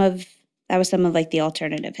was some of like the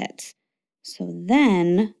alternative hits. So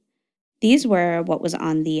then these were what was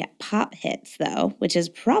on the pop hits though, which is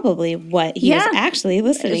probably what he was actually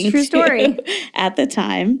listening to. True story. At the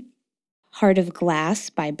time. Heart of Glass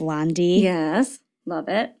by Blondie. Yes, love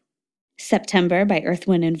it. September by Earth,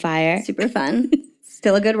 Wind & Fire. Super fun.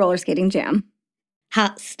 Still a good roller skating jam.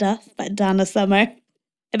 Hot Stuff by Donna Summer.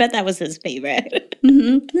 I bet that was his favorite.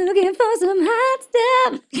 Looking for some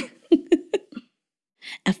hot stuff.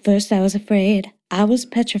 At first I was afraid. I was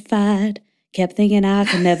petrified. Kept thinking I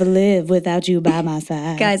could never live without you by my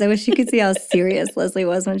side. Guys, I wish you could see how serious Leslie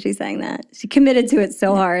was when she sang that. She committed to it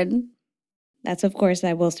so hard. That's, of course,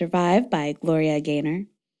 I Will Survive by Gloria Gaynor.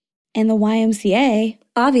 And the YMCA.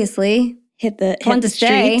 Obviously. Hit the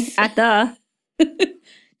streets. At the.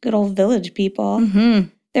 Good old Village people.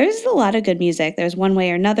 There's a lot of good music. There's One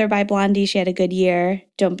Way or Another by Blondie. She had a good year.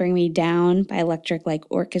 Don't Bring Me Down by Electric Light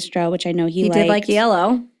Orchestra, which I know he liked. He did like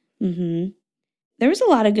Yellow. There was a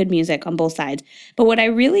lot of good music on both sides. But what I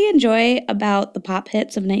really enjoy about the pop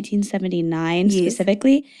hits of 1979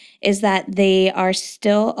 specifically is that they are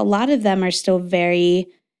still, a lot of them are still very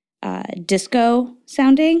disco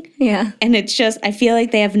sounding. Yeah. And it's just, I feel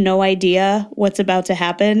like they have no idea what's about to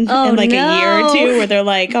happen in like a year or two where they're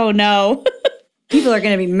like, oh no. People are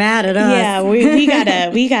going to be mad at us. Yeah,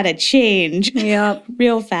 we gotta change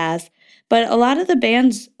real fast. But a lot of the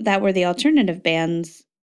bands that were the alternative bands,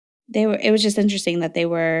 it was just interesting that they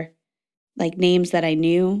were like names that I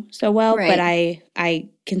knew so well, but I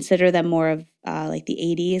consider them more of like the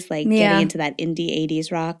 80s, like getting into that indie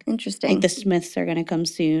 80s rock. Interesting. Like the Smiths are going to come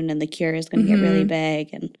soon and the Cure is going to get really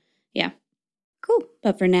big and Cool.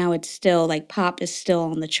 But for now it's still like pop is still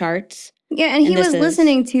on the charts. Yeah, and he was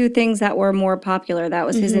listening to things that were more popular. That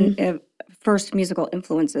was his first musical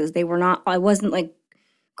influences. I wasn't like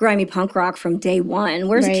grimy punk rock from day one.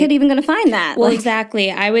 Where's a kid even going to find that? Well, exactly.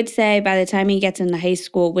 I would say by the time he gets into high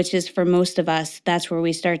school, which is for most of us, that's where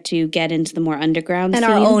we start to get into the more underground and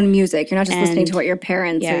scene. Our own music. You're not just listening to what your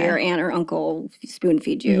parents or your aunt or uncle spoon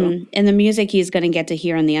feed you. And the music he's going to get to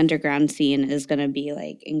hear on the underground scene is going to be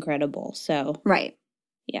like incredible. So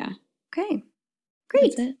yeah. Okay.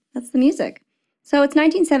 Great. That's the music. So it's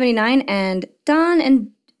 1979, and Don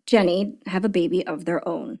and Jenny have a baby of their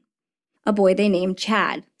own, a boy they named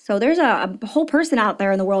Chad. So there's a whole person out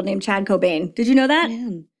there in the world named Chad Cobain. Did you know that?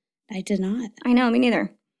 Man, I did not. I know, me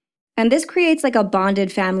neither. And this creates like a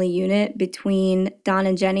bonded family unit between Don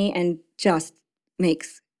and Jenny and just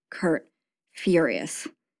makes Kurt furious.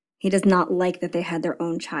 He does not like that they had their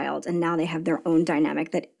own child, and now they have their own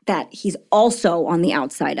dynamic that he's also on the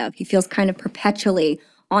outside of. He feels kind of perpetually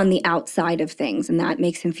on the outside of things, and that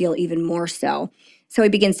makes him feel even more so. So he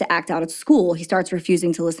begins to act out at school. He starts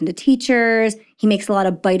refusing to listen to teachers. He makes a lot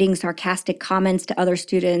of biting, sarcastic comments to other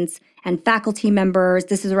students and faculty members.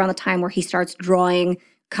 This is around the time where he starts drawing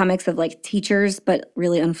comics of like teachers, but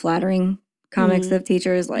really unflattering comics of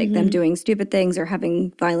teachers, like them doing stupid things or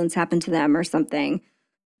having violence happen to them or something,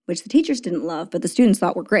 which the teachers didn't love, but the students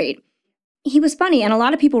thought were great. He was funny, and a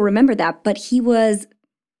lot of people remember that, but he was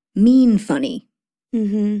mean funny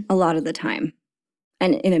a lot of the time.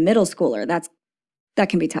 And in a middle schooler, that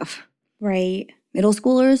can be tough. Right. Middle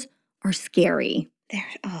schoolers are scary.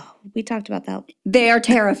 We talked about that. They are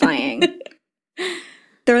terrifying.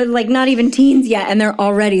 They're like not even teens yet, and they're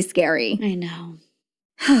already scary. I know.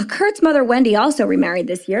 Kurt's mother, Wendy, also remarried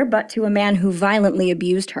this year, but to a man who violently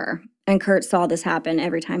abused her. And Kurt saw this happen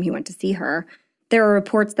every time he went to see her. There are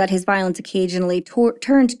reports that his violence occasionally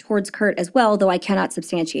turned towards Kurt as well, though I cannot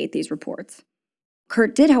substantiate these reports.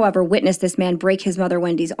 Kurt did, however, witness this man break his mother,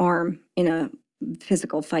 Wendy's arm in a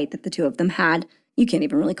physical fight that the two of them had. You can't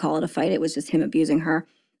even really call it a fight. It was just him abusing her.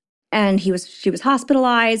 And she was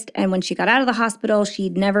hospitalized. And when she got out of the hospital,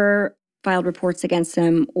 she'd never filed reports against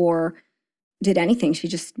him or did anything. She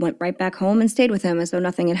just went right back home and stayed with him as though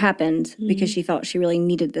nothing had happened because she felt she really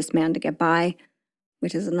needed this man to get by,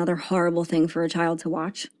 which is another horrible thing for a child to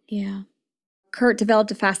watch. Yeah. Kurt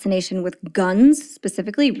developed a fascination with guns,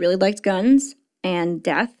 specifically. He really liked guns and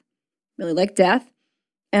death. Really liked death.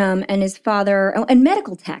 And his father, and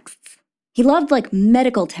medical texts. He loved like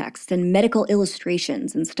medical texts and medical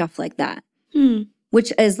illustrations and stuff like that,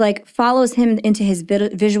 which is like follows him into his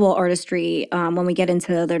visual artistry when we get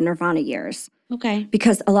into the Nirvana years. Okay.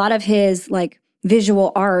 Because a lot of his like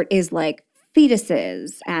visual art is like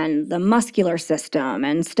fetuses and the muscular system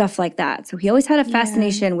and stuff like that. So he always had a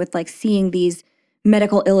fascination with like seeing these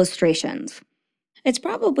medical illustrations. It's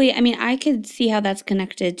probably, I mean, I could see how that's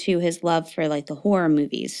connected to his love for like the horror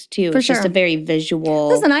movies too. For it's sure. just a very visual.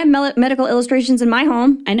 Listen, I have medical illustrations in my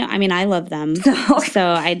home. I know. I mean, I love them. So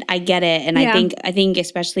I get it. And I think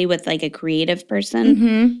especially with like a creative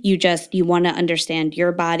person, you want to understand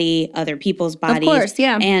your body, other people's bodies. Of course,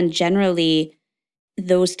 yeah. And generally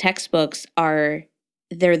those textbooks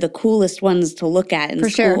they're the coolest ones to look at in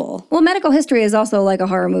school. Sure. Well, medical history is also like a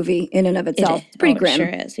horror movie in and of itself. It's pretty grim. It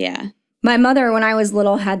sure is, yeah. My mother, when I was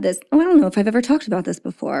little, had this, I don't know if I've ever talked about this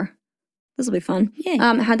before. This will be fun.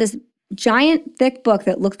 Yeah. Had this giant, thick book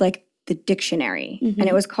that looked like the dictionary. And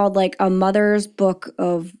it was called like A Mother's Book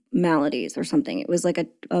of Maladies or something. It was like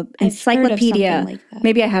a encyclopedia. Like that.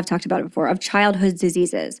 Maybe I have talked about it before, of childhood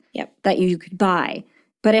diseases that you could buy.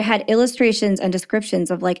 But it had illustrations and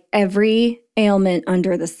descriptions of like every ailment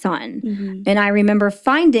under the sun. And I remember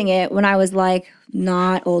finding it when I was like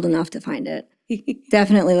not old enough to find it.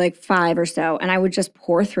 Definitely like 5 or so. And I would just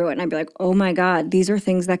pour through it and I'd be like, oh my God, these are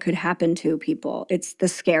things that could happen to people. It's the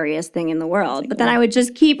scariest thing in the world. But then I would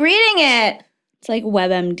just keep reading it. It's like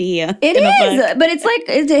WebMD. It is. But it's like,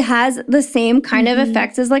 it has the same kind of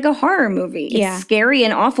effects as like a horror movie. It's scary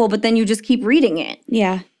and awful, but then you just keep reading it.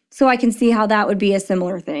 Yeah. So I can see how that would be a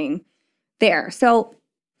similar thing there. So,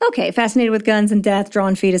 okay, fascinated with guns and death,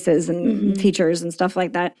 drawing fetuses and teachers and stuff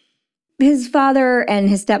like that. His father and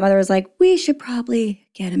his stepmother was like, we should probably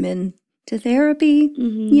get him into therapy,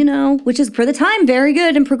 you know, which is for the time very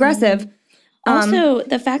good and progressive. Also,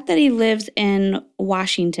 the fact that he lives in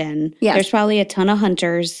Washington, there's probably a ton of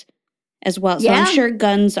hunters as well. So I'm sure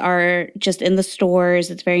guns are just in the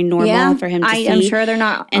stores. It's very normal for him to see. I'm sure they're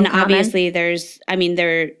not And uncommon. Obviously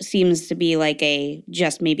there seems to be like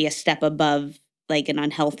just maybe a step above like an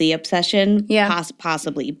unhealthy obsession,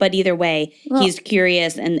 possibly. But either way, he's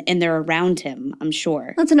curious and they're around him, I'm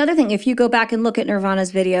sure. That's another thing. If you go back and look at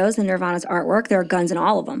Nirvana's videos and Nirvana's artwork, there are guns in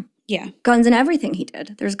all of them. Yeah. Guns in everything he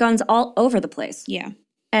did. There's guns all over the place. Yeah.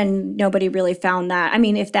 And nobody really found that. I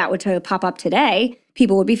mean, if that were to pop up today,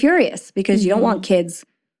 people would be furious because you don't want kids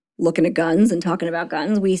looking at guns and talking about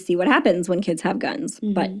guns. We see what happens when kids have guns.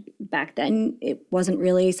 But back then, it wasn't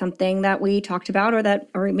really something that we talked about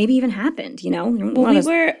or maybe even happened, you know?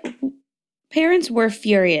 Well, parents were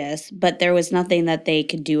furious, but there was nothing that they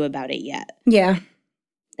could do about it yet. Yeah.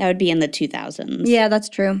 That would be in the 2000s. Yeah, that's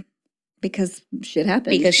true. Because shit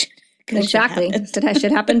happened. Exactly.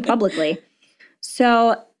 Shit happened publicly.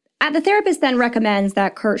 So the therapist then recommends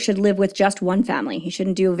that Kurt should live with just one family. He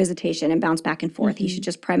shouldn't do a visitation and bounce back and forth. He should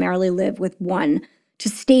just primarily live with one to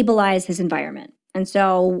stabilize his environment. And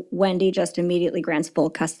so Wendy just immediately grants full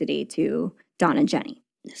custody to Don and Jenny.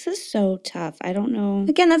 This is so tough. I don't know.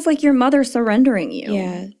 Again, that's like your mother surrendering you.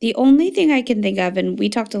 Yeah. The only thing I can think of, and we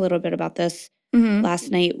talked a little bit about this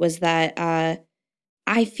last night, was that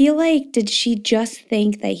I feel like, did she just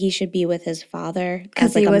think that he should be with his father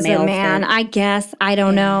because he was a man? I guess. I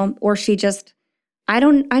don't know. Or she just, I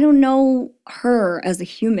don't know her as a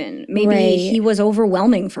human. Maybe he was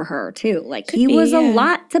overwhelming for her too. Like he was a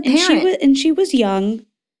lot to parent. And she was young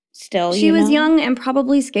still. She was young and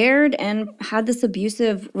probably scared and had this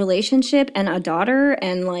abusive relationship and a daughter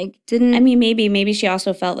and like didn't. I mean, maybe she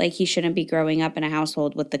also felt like he shouldn't be growing up in a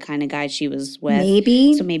household with the kind of guy she was with.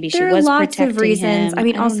 Maybe. So maybe she there was are lots protecting of reasons. him. I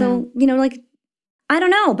mean, also, you know, like I don't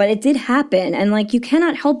know, but it did happen. And like, you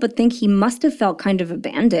cannot help but think he must have felt kind of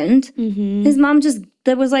abandoned. Mm-hmm. His mom just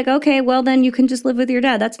was like, okay, well, then you can just live with your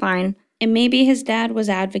dad. That's fine. And maybe his dad was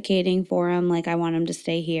advocating for him. Like, I want him to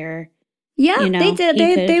stay here. Yeah, they did.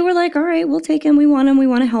 They were like, all right, we'll take him. We want him. We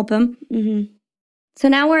want to help him. Mm-hmm. So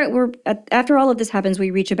now we're after all of this happens, we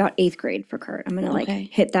reach about 8th grade for Kurt. I'm going to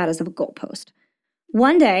hit that as a goalpost.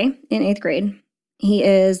 One day in 8th grade, he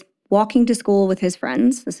is walking to school with his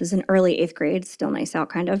friends. This is an early 8th grade, still nice out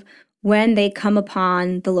kind of, when they come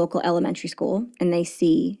upon the local elementary school and they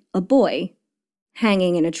see a boy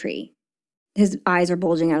hanging in a tree. His eyes are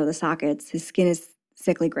bulging out of the sockets. His skin is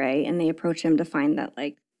sickly gray, and they approach him to find that,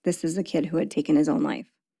 like, this is a kid who had taken his own life.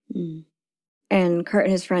 Mm. And Kurt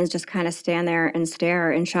and his friends just kind of stand there and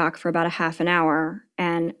stare in shock for about a half an hour.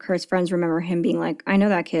 And Kurt's friends remember him being like, I know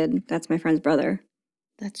that kid. That's my friend's brother.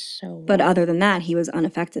 That's so wild. But other than that, he was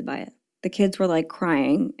unaffected by it. The kids were like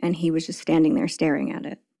crying, and he was just standing there staring at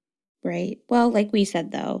it. Right. Well, like we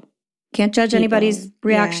said, though. Can't judge anybody's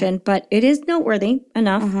reaction, but it is noteworthy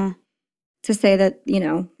enough to say that, you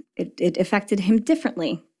know, it affected him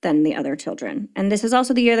differently than the other children. And this is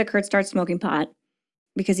also the year that Kurt starts smoking pot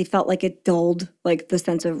because he felt like it dulled like the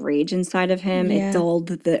sense of rage inside of him. Yeah. It dulled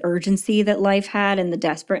the urgency that life had and the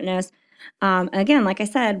desperateness. Again, like I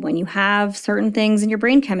said, when you have certain things in your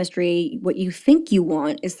brain chemistry, what you think you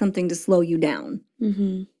want is something to slow you down.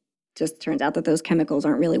 Mm-hmm. Just turns out that those chemicals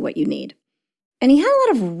aren't really what you need. And he had a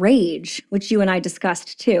lot of rage, which you and I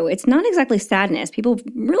discussed too. It's not exactly sadness. People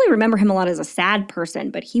really remember him a lot as a sad person,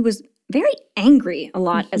 but he was very angry a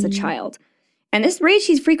lot as a child. And this rage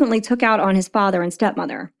he frequently took out on his father and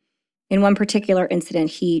stepmother. In one particular incident,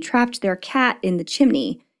 he trapped their cat in the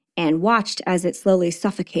chimney and watched as it slowly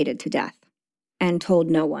suffocated to death and told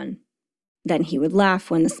no one. Then he would laugh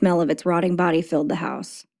when the smell of its rotting body filled the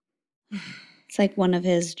house. It's like one of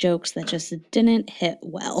his jokes that just didn't hit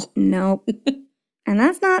well. Nope. And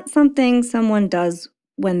that's not something someone does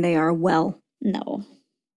when they are well. No.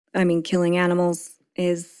 I mean, killing animals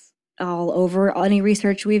is all over any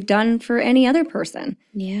research we've done for any other person.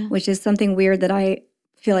 Yeah. Which is something weird that I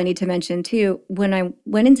feel I need to mention too. When I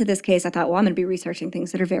went into this case, I thought, well, I'm going to be researching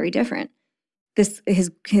things that are very different.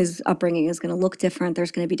 His upbringing is going to look different.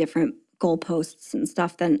 There's going to be different goalposts and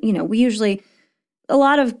stuff than, you know, a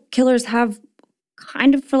lot of killers have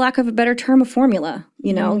kind of, for lack of a better term, a formula.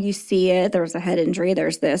 You know, you see it, there's a head injury,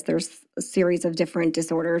 there's a series of different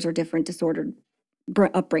disorders or different disordered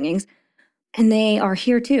upbringings. And they are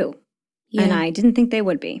here too. Yeah. And I didn't think they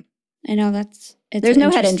would be. I know there's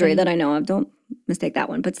no head injury that I know of. Don't mistake that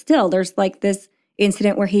one. But still, there's like this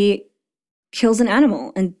incident where he kills an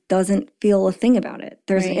animal and doesn't feel a thing about it.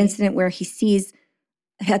 There's an incident where he sees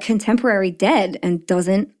a contemporary dead and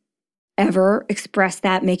doesn't ever express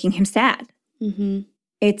that making him sad. Mm-hmm.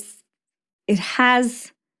 It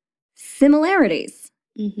has similarities.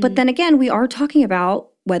 Mm-hmm. But then again, we are talking about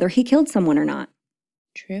whether he killed someone or not.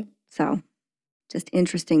 True. So, just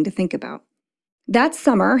interesting to think about. That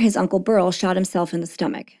summer, his Uncle Burl shot himself in the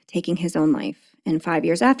stomach, taking his own life. And 5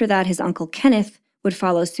 years after that, his Uncle Kenneth would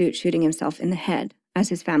follow suit, shooting himself in the head as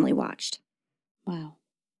his family watched. Wow.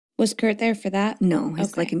 Was Kurt there for that? No,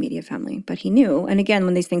 his like immediate family. But he knew. And again,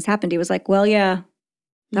 when these things happened, he was like, well, yeah,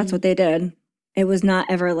 that's what they did. It was not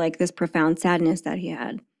ever like this profound sadness that he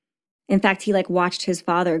had. In fact, he like watched his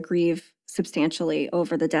father grieve substantially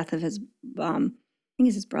over the death of his, I think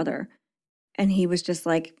it's his brother. And he was just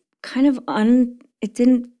like kind of it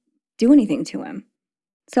didn't do anything to him.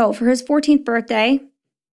 So for his 14th birthday,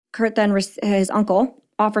 Kurt then, his uncle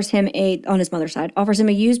offers him on his mother's side, offers him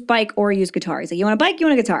a used bike or a used guitar. He's like, you want a bike? You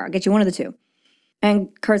want a guitar? I'll get you one of the two. And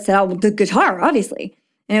Kurt said, oh, well, the guitar, obviously.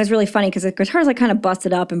 And it was really funny because the guitar is like kind of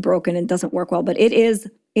busted up and broken and doesn't work well, but it is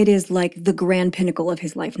like the grand pinnacle of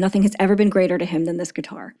his life. Nothing has ever been greater to him than this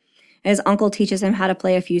guitar. And his uncle teaches him how to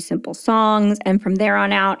play a few simple songs, and from there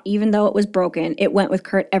on out, even though it was broken, it went with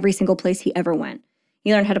Kurt every single place he ever went.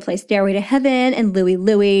 He learned how to play Stairway to Heaven and Louie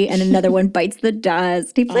Louie, and another one, Bites the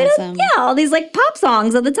Dust. He played all these like pop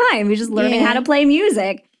songs at the time. He was just learning how to play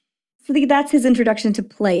music. So that's his introduction to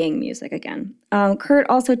playing music again. Kurt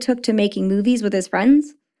also took to making movies with his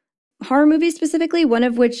friends, horror movies specifically, one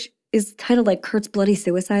of which is titled like Kurt's Bloody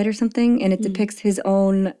Suicide or something, and it depicts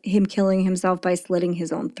him killing himself by slitting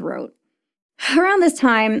his own throat. Around this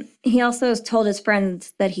time, he also told his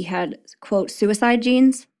friends that he had, quote, suicide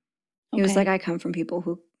genes. He was like, I come from people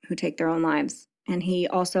who take their own lives. And he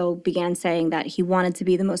also began saying that he wanted to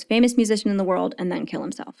be the most famous musician in the world and then kill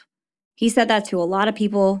himself. He said that to a lot of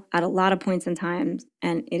people at a lot of points in time,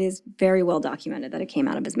 and it is very well documented that it came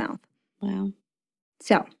out of his mouth. Wow.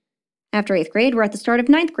 So, after 8th grade, we're at the start of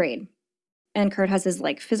 9th grade. and Kurt has his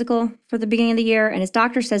like physical for the beginning of the year, and his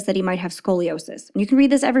doctor says that he might have scoliosis. And you can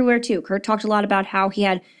read this everywhere too. Kurt talked a lot about how he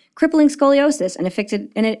had crippling scoliosis and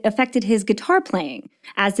it affected his guitar playing,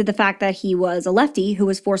 as did the fact that he was a lefty who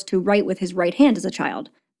was forced to write with his right hand as a child.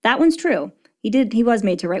 That one's true. He was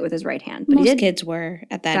made to write with his right hand. But most kids were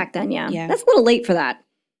at that. Back then, yeah. That's a little late for that.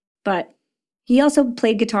 But he also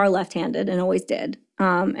played guitar left-handed and always did,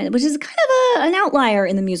 which is kind of an outlier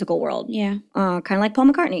in the musical world. Yeah. Kind of like Paul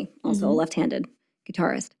McCartney, also a left-handed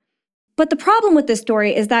guitarist. But the problem with this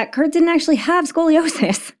story is that Kurt didn't actually have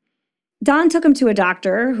scoliosis. Don took him to a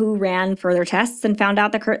doctor who ran further tests and found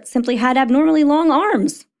out that Kurt simply had abnormally long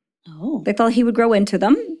arms. Oh. They thought he would grow into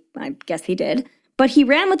them. I guess he did. But he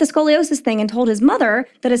ran with the scoliosis thing and told his mother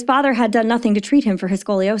that his father had done nothing to treat him for his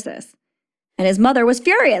scoliosis. And his mother was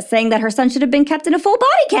furious, saying that her son should have been kept in a full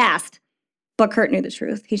body cast. But Kurt knew the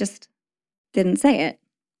truth. He just didn't say it.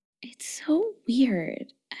 It's so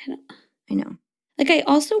weird. I know. Like, I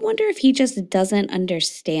also wonder if he just doesn't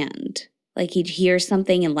understand. Like, he'd hear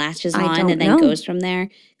something and latches on and then goes from there.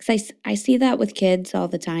 Because I see that with kids all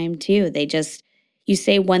the time, too. They just, you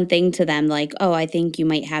say one thing to them, like, oh, I think you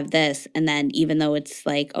might have this. And then even though it's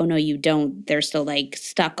like, oh, no, you don't, they're still, like,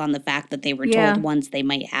 stuck on the fact that they were told once they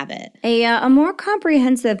might have it. A more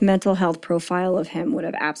comprehensive mental health profile of him would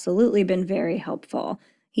have absolutely been very helpful.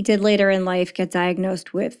 He did later in life get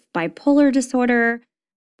diagnosed with bipolar disorder,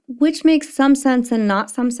 which makes some sense and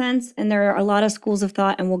not some sense. And there are a lot of schools of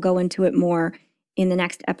thought, and we'll go into it more in the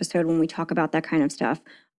next episode when we talk about that kind of stuff,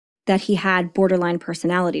 that he had borderline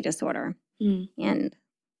personality disorder. And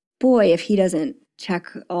boy, if he doesn't check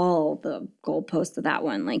all the goalposts of that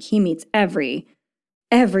one, like he meets every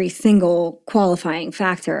single qualifying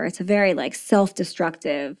factor. It's a very like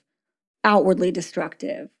self-destructive, outwardly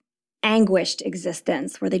destructive, anguished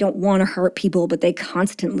existence where they don't want to hurt people, but they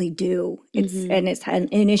constantly do. And it's an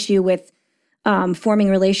issue with forming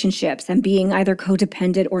relationships and being either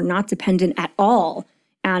codependent or not dependent at all.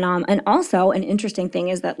 And also an interesting thing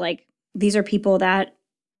is that like these are people that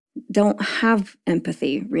don't have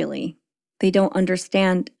empathy, really. They don't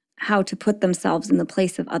understand how to put themselves in the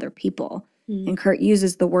place of other people. And Kurt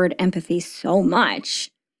uses the word empathy so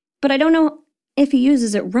much, but I don't know if he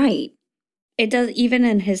uses it right. It does, even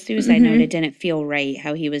in his suicide note, it didn't feel right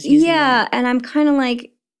how he was using it. And I'm kind of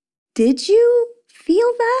like, did you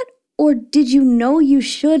feel that? Or did you know you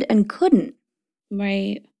should and couldn't?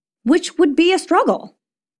 Right. Which would be a struggle.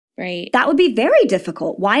 Right. That would be very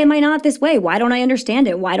difficult. Why am I not this way? Why don't I understand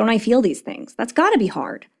it? Why don't I feel these things? That's got to be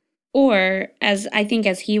hard. Or, as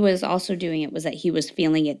he was also doing it, was that he was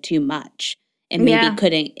feeling it too much and maybe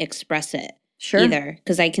couldn't express it either.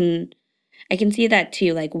 Because I can see that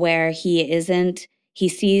too, like where he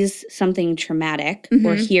sees something traumatic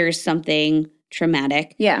or hears something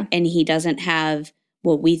traumatic. Yeah. And he doesn't have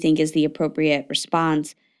what we think is the appropriate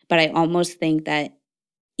response. But I almost think that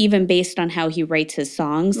even based on how he writes his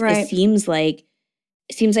songs, it seems like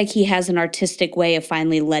he has an artistic way of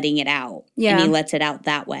finally letting it out. Yeah. And he lets it out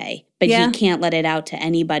that way. But he can't let it out to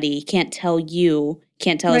anybody. He can't tell you,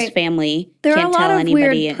 can't tell his family. There can't are a lot tell of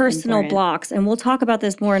anybody weird personal important. blocks, and we'll talk about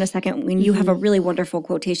this more in a second when you have a really wonderful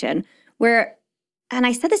quotation where, and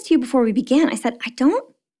I said this to you before we began, I said, I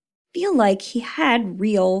don't feel like he had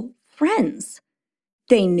real friends.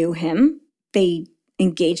 They knew him. They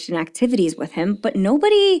engaged in activities with him, but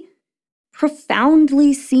nobody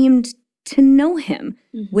profoundly seemed to know him,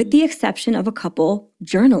 with the exception of a couple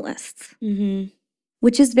journalists,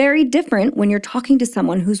 which is very different when you're talking to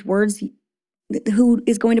someone who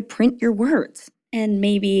is going to print your words. And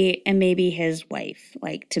maybe his wife,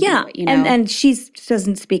 like to be, you know. And she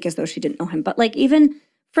doesn't speak as though she didn't know him, but like even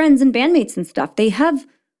friends and bandmates and stuff, they have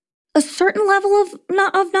a certain level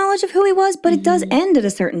of knowledge of who he was, but it does end at a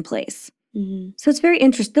certain place. So it's very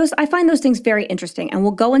interesting. I find those things very interesting, and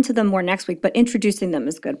we'll go into them more next week, but introducing them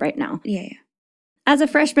is good right now. Yeah. As a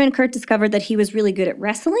freshman, Kurt discovered that he was really good at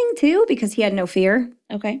wrestling, too, because he had no fear.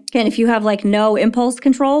 Okay. And if you have, like, no impulse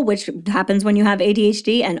control, which happens when you have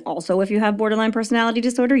ADHD, and also if you have borderline personality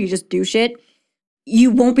disorder, you just do shit,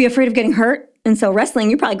 you won't be afraid of getting hurt. And so wrestling,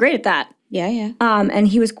 you're probably great at that. Yeah. And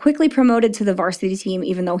he was quickly promoted to the varsity team,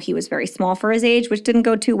 even though he was very small for his age, which didn't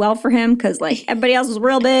go too well for him because, like, everybody else was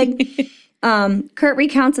real big. Kurt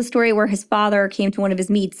recounts a story where his father came to one of his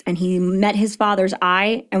meets and he met his father's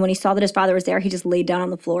eye. And when he saw that his father was there, he just laid down on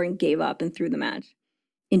the floor and gave up and threw the match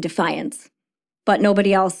in defiance. But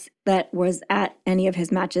nobody else that was at any of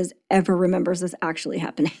his matches ever remembers this actually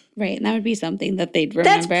happening. Right. And that would be something that they'd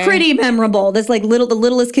remember. That's pretty memorable. This like the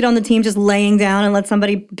littlest kid on the team just laying down and let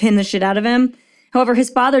somebody pin the shit out of him. However, his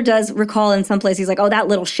father does recall in some place, he's like, oh, that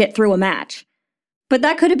little shit threw a match. But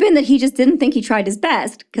that could have been that he just didn't think he tried his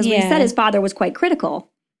best because he said his father was quite critical.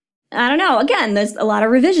 I don't know. Again, there's a lot of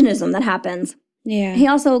revisionism that happens. Yeah.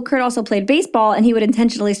 Kurt also played baseball, and he would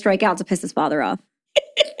intentionally strike out to piss his father off.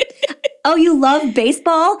 Oh, you love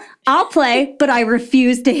baseball? I'll play, but I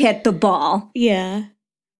refuse to hit the ball. Yeah.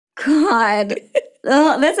 God.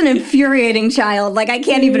 That's an infuriating child. Like, I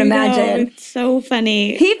can't even imagine. It's so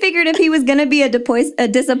funny. He figured if he was going to be a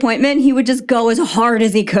disappointment, he would just go as hard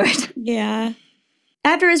as he could. Yeah.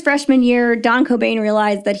 After his freshman year, Don Cobain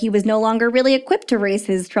realized that he was no longer really equipped to raise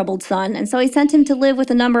his troubled son, and so he sent him to live with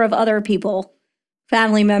a number of other people,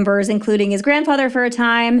 family members, including his grandfather for a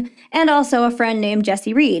time, and also a friend named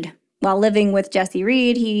Jesse Reed. While living with Jesse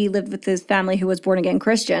Reed, he lived with his family who was born-again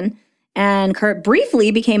Christian, and Kurt briefly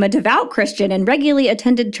became a devout Christian and regularly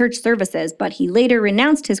attended church services, but he later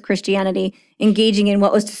renounced his Christianity, engaging in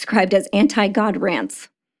what was described as anti-God rants.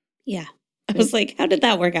 Yeah. I was like, how did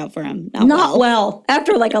that work out for him? Not well.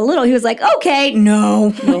 After like a little, he was like, okay,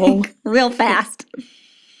 no. Real fast.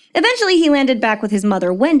 Eventually, he landed back with his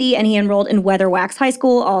mother, Wendy, and he enrolled in Weatherwax High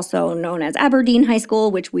School, also known as Aberdeen High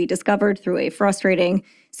School, which we discovered through a frustrating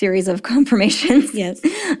series of confirmations. Yes.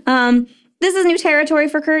 This is new territory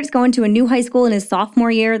for Kurt. He's going to a new high school in his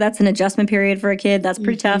sophomore year. That's an adjustment period for a kid. That's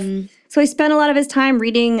pretty tough. So he spent a lot of his time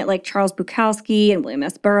reading like Charles Bukowski and William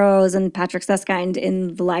S. Burroughs and Patrick Susskind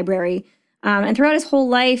in the library. And throughout his whole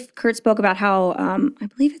life, Kurt spoke about how, I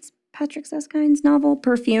believe it's Patrick Susskind's novel,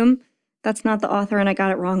 Perfume. That's not the author, and I got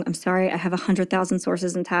it wrong. I'm sorry. I have 100,000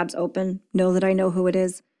 sources and tabs open. Know that I know who it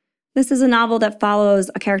is. This is a novel that follows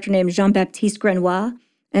a character named Jean-Baptiste Grenois,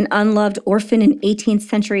 an unloved orphan in 18th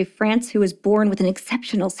century France who was born with an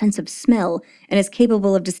exceptional sense of smell and is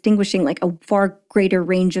capable of distinguishing like a far greater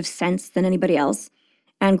range of scents than anybody else.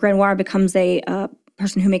 And Grenoir becomes a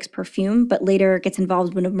person who makes perfume, but later gets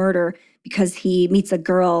involved in a murder because he meets a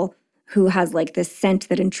girl who has like this scent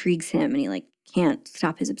that intrigues him, and he like can't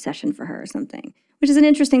stop his obsession for her or something, which is an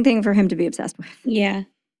interesting thing for him to be obsessed with. Yeah.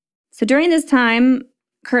 So during this time,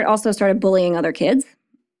 Kurt also started bullying other kids.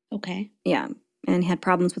 Okay. Yeah, and he had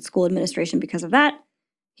problems with school administration because of that.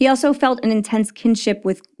 He also felt an intense kinship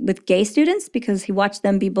with gay students because he watched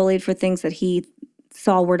them be bullied for things that he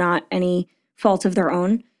saw were not any fault of their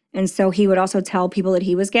own. And so he would also tell people that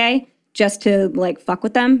he was gay just to like fuck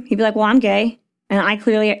with them. He'd be like, well, I'm gay. And I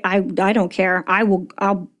don't care.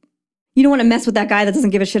 You don't want to mess with that guy that doesn't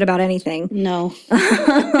give a shit about anything. No.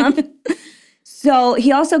 So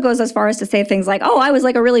he also goes as far as to say things like, oh, I was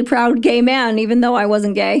like a really proud gay man, even though I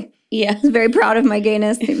wasn't gay. Yeah. I was very proud of my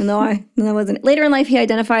gayness, even though I wasn't. Later in life, he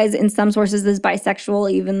identifies in some sources as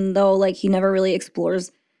bisexual, even though like he never really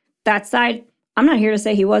explores that side. I'm not here to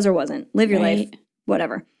say he was or wasn't. Live your life,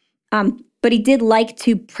 whatever. But he did like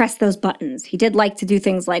to press those buttons. He did like to do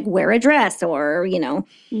things like wear a dress or,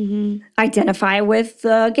 identify with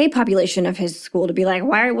the gay population of his school to be like,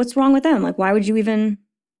 what's wrong with them? Like, why would you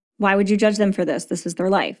judge them for this? This is their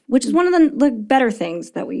life, which is one of the better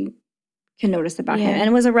things that we can notice about him. And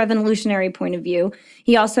it was a revolutionary point of view.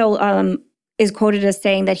 He also is quoted as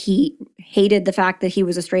saying that he hated the fact that he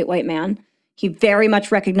was a straight white man. He very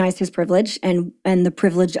much recognized his privilege and the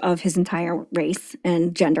privilege of his entire race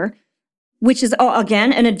and gender, which is,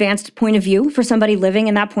 again, an advanced point of view for somebody living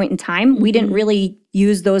in that point in time. We didn't really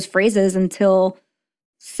use those phrases until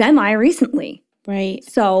semi-recently. Right.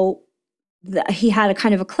 So he had a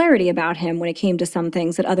kind of a clarity about him when it came to some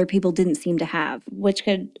things that other people didn't seem to have. Which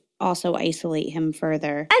could also isolate him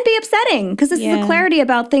further. And be upsetting, because this is a clarity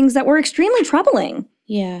about things that were extremely troubling.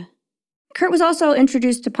 Yeah. Kurt was also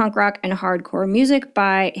introduced to punk rock and hardcore music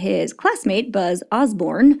by his classmate, Buzz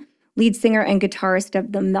Osborne, lead singer and guitarist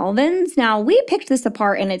of the Melvins. Now, we picked this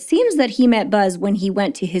apart, and it seems that he met Buzz when he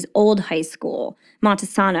went to his old high school,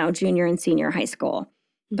 Montesano Junior and Senior High School.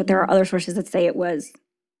 But there are other sources that say it was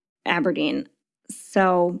Aberdeen.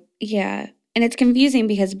 So... yeah. And it's confusing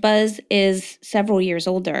because Buzz is several years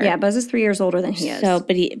older. Yeah, Buzz is 3 years older than he is. So,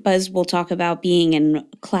 but Buzz will talk about being in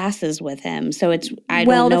classes with him. So I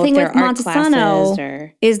don't know if there are classes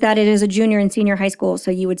or... is that it is a junior and senior high school.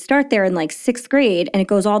 So you would start there in like 6th grade and it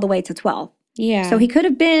goes all the way to 12. Yeah. So he could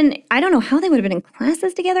have been, I don't know how they would have been in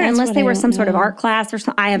classes together unless they were some sort of art class or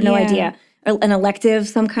something. I have no idea. An elective,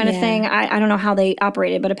 some kind of thing. I don't know how they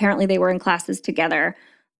operated, but apparently they were in classes together.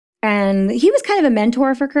 And he was kind of a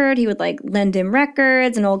mentor for Kurt. He would like lend him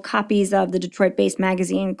records and old copies of the Detroit-based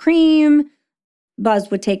magazine Cream.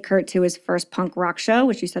 Buzz would take Kurt to his first punk rock show,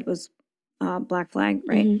 which you said was Black Flag,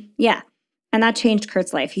 right? Mm-hmm. Yeah. And that changed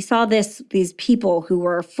Kurt's life. He saw these people who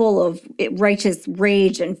were full of righteous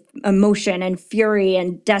rage and emotion and fury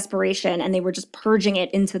and desperation, and they were just purging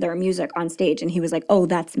it into their music on stage. And he was like, oh,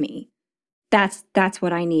 that's me. That's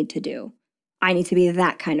what I need to do. I need to be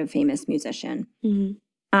that kind of famous musician.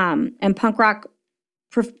 Mm-hmm. And punk rock,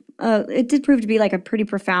 it did prove to be like a pretty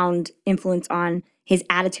profound influence on his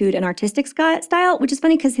attitude and artistic style, which is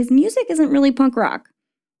funny because his music isn't really punk rock.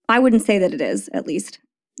 I wouldn't say that it is, at least.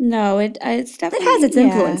 No, it's definitely... It has its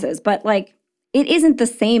influences, but like it isn't the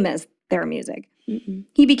same as their music. Mm-mm.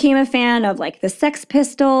 He became a fan of like the Sex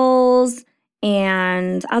Pistols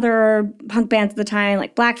and other punk bands at the time,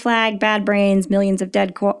 like Black Flag, Bad Brains, Millions of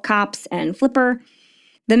Dead Cops, and Flipper.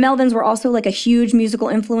 The Melvins were also like a huge musical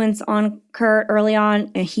influence on Kurt early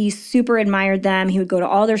on, and he super admired them. He would go to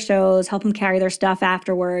all their shows, help them carry their stuff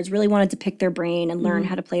afterwards, really wanted to pick their brain and learn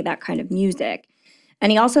how to play that kind of music.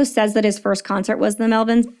 And he also says that his first concert was the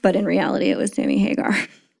Melvins, but in reality it was Sammy Hagar.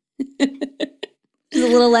 He's a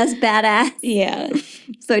little less badass. Yeah.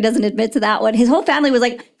 So he doesn't admit to that one. His whole family was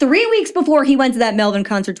like, 3 weeks before he went to that Melvin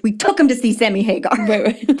concert, we took him to see Sammy Hagar.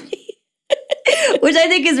 Right. Which I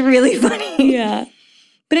think is really funny. Yeah.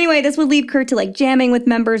 But anyway, this would lead Kurt to like jamming with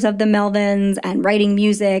members of the Melvins and writing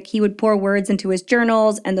music. He would pour words into his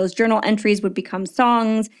journals, and those journal entries would become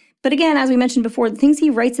songs. But again, as we mentioned before, the things he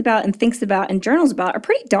writes about and thinks about and journals about are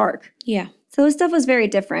pretty dark. Yeah. So his stuff was very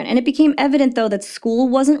different. And it became evident, though, that school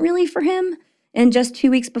wasn't really for him. And just 2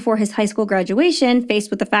 weeks before his high school graduation, faced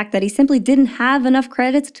with the fact that he simply didn't have enough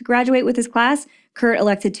credits to graduate with his class, Kurt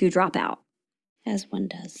elected to drop out. As one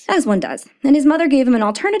does. As one does. And his mother gave him an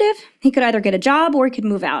alternative. He could either get a job or he could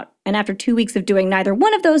move out. And after 2 weeks of doing neither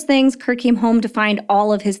one of those things, Kurt came home to find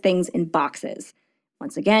all of his things in boxes.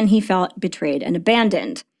 Once again, he felt betrayed and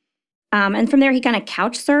abandoned. And from there, he kind of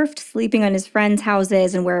couch surfed, sleeping on his friends'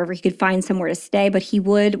 houses and wherever he could find somewhere to stay. But he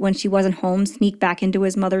would, when she wasn't home, sneak back into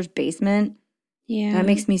his mother's basement. Yeah. That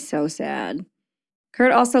makes me so sad.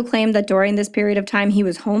 Kurt also claimed that during this period of time, he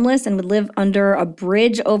was homeless and would live under a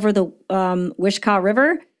bridge over the Wishkah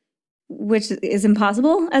River, which is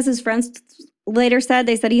impossible, as his friends later said.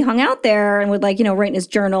 They said he hung out there and would write in his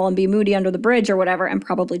journal and be moody under the bridge or whatever and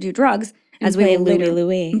probably do drugs. And play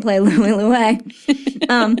Louie. Play Louie.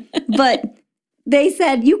 But they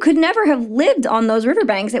said you could never have lived on those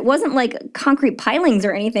riverbanks. It wasn't like concrete pilings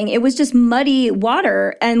or anything. It was just muddy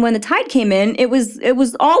water. And when the tide came in, it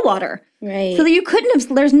was all water. Right. So that you couldn't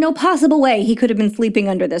have, there's no possible way he could have been sleeping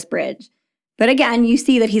under this bridge. But again, you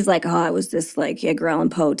see that he's like, I was this Edgar Allan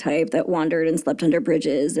Poe type that wandered and slept under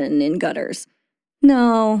bridges and in gutters.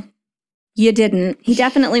 No, you didn't. He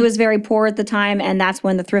definitely was very poor at the time, and that's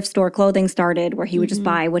when the thrift store clothing started, where he would just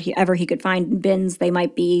buy whatever he could find in bins. They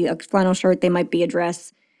might be a flannel shirt, they might be a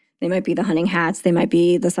dress, they might be the hunting hats, they might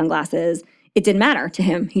be the sunglasses. It didn't matter to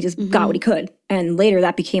him. He just got what he could. And later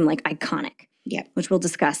that became iconic, which we'll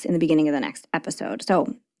discuss in the beginning of the next episode. So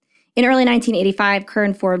in early 1985,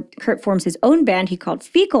 Kurt forms his own band he called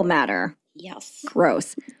Fecal Matter. Yes.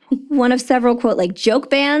 Gross. One of several, quote, joke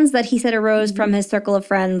bands that he said arose from his circle of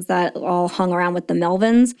friends that all hung around with the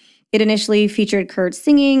Melvins. It initially featured Kurt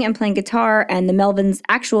singing and playing guitar, and the Melvins'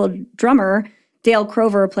 actual drummer, Dale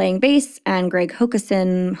Crover, playing bass, and Greg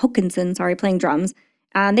Hokanson, playing drums.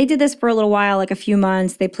 They did this for a little while, a few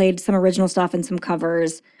months. They played some original stuff and some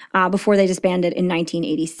covers before they disbanded in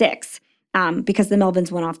 1986 because the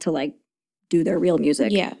Melvins went off to, do their real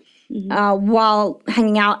music. Yeah. While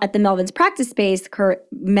hanging out at the Melvins' practice space, Kurt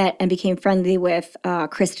met and became friendly with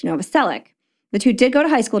Krist Novoselic. The two did go to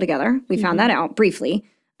high school together. We found that out briefly.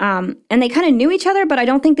 And they kind of knew each other, but I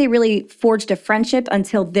don't think they really forged a friendship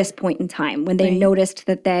until this point in time when they noticed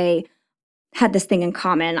that they had this thing in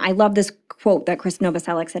common. I love this quote that Krist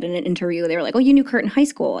Novoselic said in an interview. They were like, you knew Kurt in high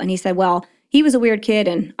school. And he said, well, he was a weird kid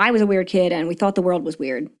and I was a weird kid and we thought the world was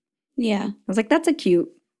weird. Yeah. I was like, that's a cute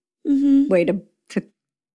way to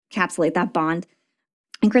encapsulate that bond.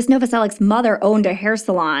 And Krist Novoselic's mother owned a hair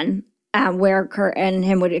salon where Kurt and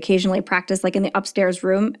him would occasionally practice in the upstairs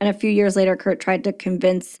room. And a few years later, Kurt tried to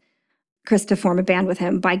convince Krist to form a band with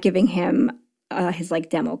him by giving him his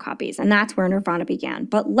demo copies. And that's where Nirvana began.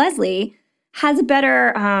 But Leslie has a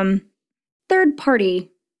better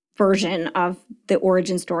third-party version of the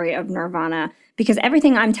origin story of Nirvana because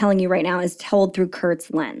everything I'm telling you right now is told through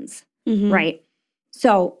Kurt's lens, right?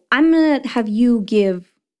 So I'm going to have you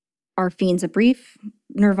give our fiends a brief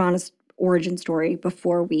Nirvana's origin story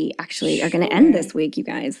before we actually are going to end this week, you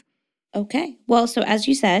guys. Okay. Well, so as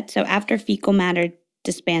you said, after Fecal Matter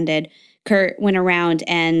disbanded, Kurt went around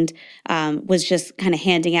and was just kind of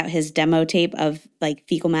handing out his demo tape of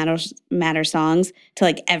Fecal Matter songs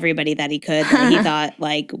to everybody that he could that he thought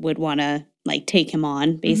would want to take him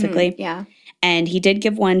on, basically. Yeah. And he did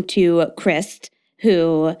give one to Krist,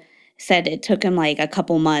 who said it took him a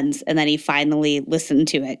couple months and then he finally listened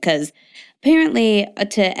to it because apparently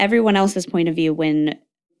to everyone else's point of view, when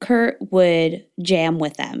Kurt would jam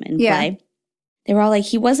with them and play, they were all like,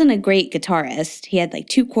 he wasn't a great guitarist. He had like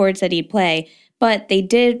 2 chords that he'd play, but they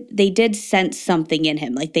did sense something in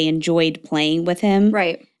him. Like they enjoyed playing with him.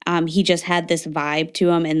 Right. He just had this vibe to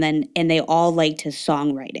him, and they all liked his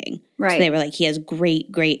songwriting. Right. So they were like, he has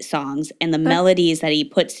great songs, and the melodies that he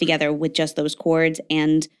puts together with just those chords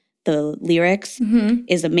and the lyrics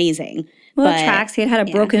is amazing. Well, it tracks. He had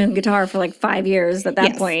a broken guitar for like 5 years at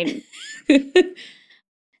that point.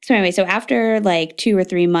 So anyway, so after like 2 or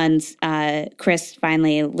 3 months, Chris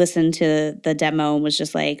finally listened to the demo and was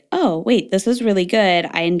just like, oh, wait, this is really good.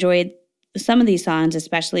 I enjoyed some of these songs,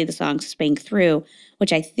 especially the song Spank Through,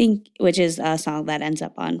 which is a song that ends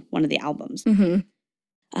up on one of the albums.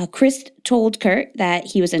 Chris told Kurt that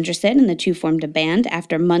he was interested, and the two formed a band.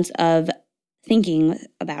 After months of thinking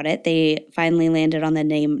about it, they finally landed on the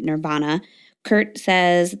name Nirvana. Kurt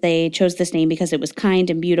says they chose this name because it was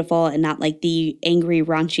kind and beautiful and not like the angry,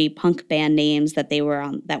 raunchy punk band names that they were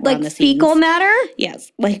on on the scenes. Fecal Matter?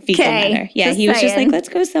 Yes, like Fecal Matter. Yeah, he was just like, let's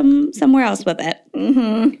go somewhere else with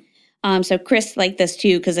it. So Chris liked this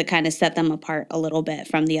too because it kind of set them apart a little bit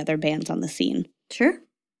from the other bands on the scene. Sure.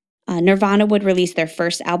 Nirvana would release their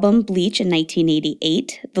first album, Bleach, in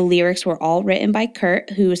 1988. The lyrics were all written by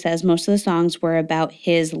Kurt, who says most of the songs were about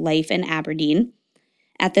his life in Aberdeen.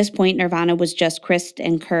 At this point, Nirvana was just Chris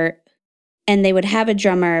and Kurt, and they would have a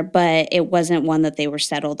drummer, but it wasn't one that they were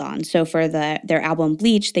settled on. So for their album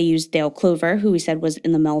Bleach, they used Dale Clover, who we said was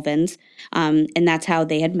in the Melvins, and that's how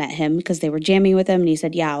they had met him because they were jamming with him, and he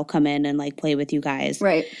said, yeah, I'll come in and like play with you guys.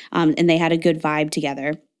 Right. And they had a good vibe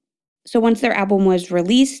together. So once their album was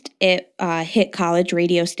released, it hit college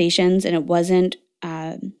radio stations, and it wasn't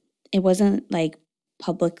like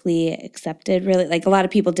publicly accepted, really. Like a lot of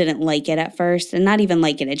people didn't like it at first, and not even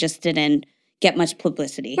like it just didn't get much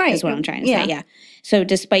publicity, is what I'm trying to say. Yeah. So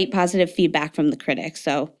despite positive feedback from the critics,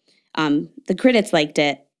 so the critics liked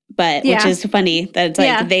it, but which is funny that it's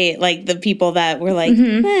like they like the people that were like,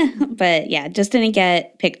 but yeah, just didn't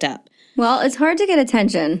get picked up. Well, it's hard to get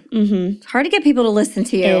attention. It's hard to get people to listen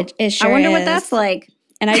to you. It sure I wonder is. what that's like.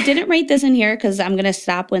 And I didn't write this in here because I'm going to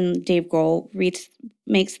stop when Dave Grohl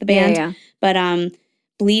makes the band. Yeah. But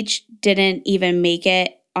Bleach didn't even make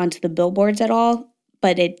it onto the billboards at all,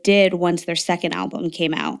 but it did once their second album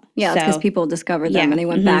came out. Yeah, because people discovered them and they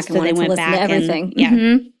went back and wanted to listen to everything.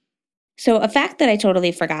 And, So a fact that I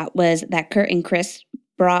totally forgot was that Kurt and Chris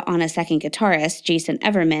brought on a second guitarist, Jason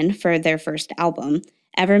Everman, for their first album.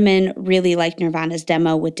 Everman really liked Nirvana's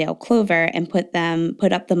demo with Dale Clover and put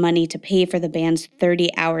up the money to pay for the band's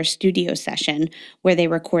 30-hour studio session where they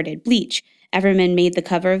recorded Bleach. Everman made the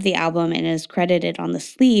cover of the album and is credited on the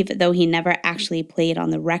sleeve, though he never actually played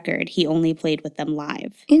on the record. He only played with them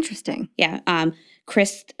live. Interesting. Yeah.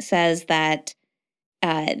 Chris says that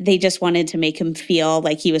they just wanted to make him feel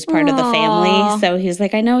like he was part of the family. So he's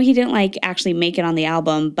like, I know he didn't like actually make it on the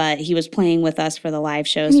album, but he was playing with us for the live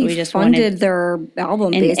shows. So we just funded their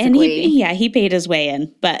album, basically. And he paid his way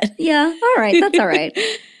in. But yeah, all right, that's all right.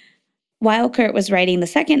 While Kurt was writing the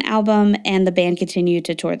second album and the band continued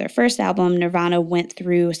to tour their first album, Nirvana went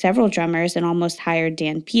through several drummers and almost hired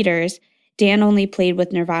Dan Peters. Dan only played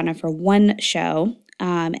with Nirvana for one show.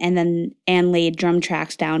 And laid drum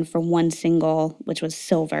tracks down for one single, which was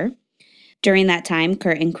Silver. During that time,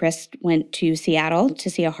 Kurt and Chris went to Seattle to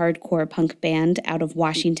see a hardcore punk band out of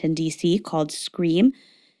Washington, D.C. called Scream.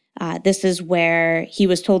 This is where he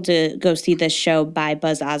was told to go see this show by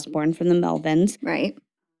Buzz Osborne from the Melvins. Right.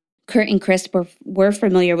 Kurt and Chris were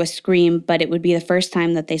familiar with Scream, but it would be the first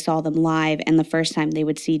time that they saw them live and the first time they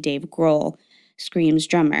would see Dave Grohl, Scream's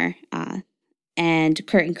drummer. And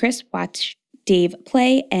Kurt and Chris watched Dave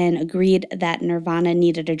play and agreed that Nirvana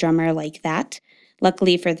needed a drummer like that.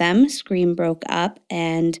 Luckily for them, Scream broke up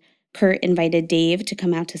and Kurt invited Dave to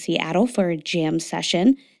come out to Seattle for a jam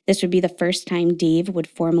session. This would be the first time Dave would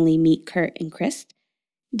formally meet Kurt and Chris.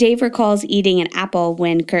 Dave recalls eating an apple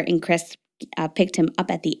when Kurt and Chris picked him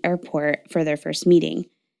up at the airport for their first meeting.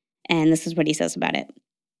 And this is what he says about it.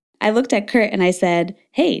 I looked at Kurt and I said,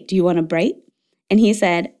 "Hey, do you want a Bright?" And he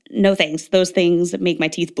said, "No thanks, those things make my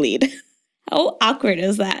teeth bleed." How awkward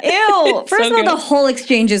is that? Ew. First of all, the whole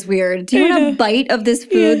exchange is weird. Do you want a bite of this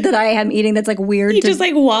food that I am eating that's like weird? He just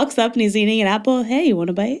like walks up and he's eating an apple. Hey, you want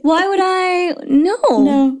a bite? Why would I? No.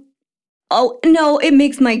 No. Oh, no, it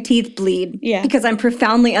makes my teeth bleed. Yeah. Because I'm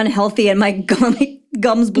profoundly unhealthy and my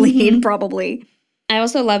gums bleed, probably. I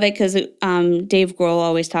also love it because Dave Grohl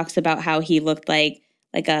always talks about how he looked like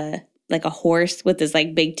a horse with his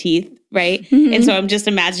like big teeth, right? And so I'm just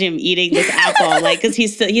imagining him eating this apple, like because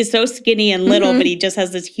he's so skinny and little, but he just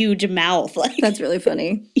has this huge mouth. Like that's really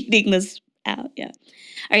funny. Eating this out, yeah.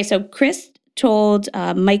 All right, so Chris told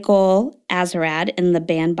Michael Azerrad in the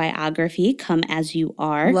band biography, Come As You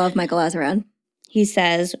Are. Love Michael Azerrad. He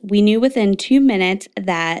says, we knew within 2 minutes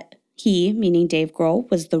that he, meaning Dave Grohl,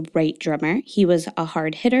 was the right drummer. He was a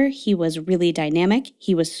hard hitter. He was really dynamic.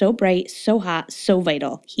 He was so bright, so hot, so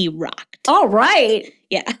vital. He rocked. All right.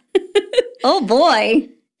 Yeah. Oh, boy.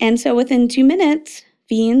 And so within 2 minutes,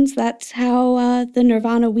 Fiends, that's how the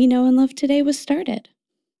Nirvana we know and love today was started.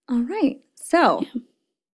 All right. So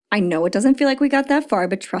I know it doesn't feel like we got that far,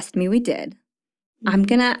 but trust me, we did. Mm-hmm. I'm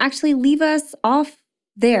going to actually leave us off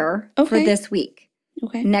there for this week.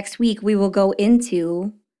 Okay. Next week, we will go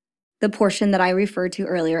into the portion that I referred to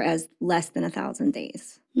earlier as less than 1,000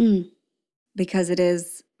 days. Because it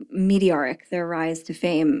is meteoric, their rise to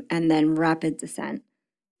fame, and then rapid descent.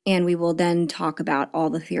 And we will then talk about all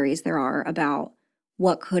the theories there are about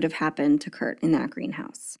what could have happened to Kurt in that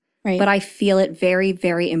greenhouse. Right. But I feel it very,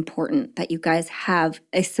 very important that you guys have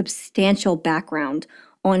a substantial background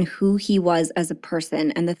on who he was as a person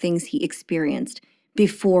and the things he experienced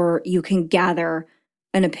before you can gather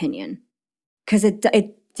an opinion. Because it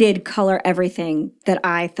did color everything that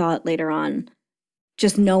I thought later on,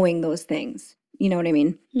 just knowing those things. You know what I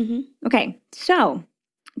mean? Mm-hmm. Okay, so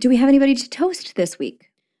do we have anybody to toast this week?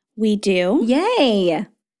 We do. Yay!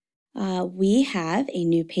 We have a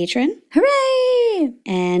new patron. Hooray!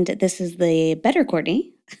 And this is the better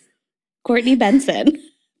Courtney. Courtney Benson.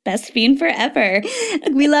 Best fiend forever.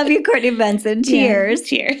 We love you, Courtney Benson.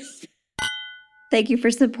 Cheers. Yeah, cheers. Thank you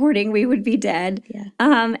for supporting We Would Be Dead. Yeah.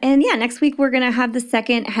 And yeah, next week we're going to have the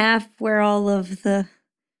second half where all of the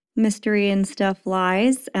mystery and stuff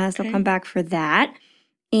lies. So come back for that.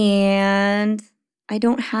 And I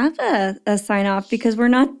don't have a sign off because we're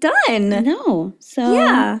not done. No. So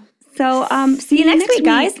yeah. So see you next week,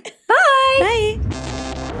 guys. Bye. Bye.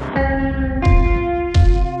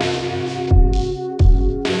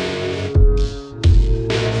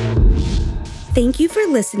 Thank you for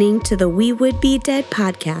listening to the We Would Be Dead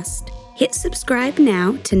podcast. Hit subscribe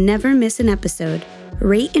now to never miss an episode.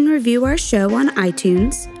 Rate and review our show on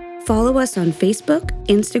iTunes. Follow us on Facebook,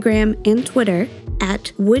 Instagram, and Twitter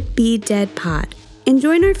at Would Be Dead Pod. And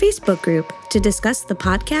join our Facebook group to discuss the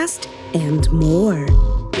podcast and more.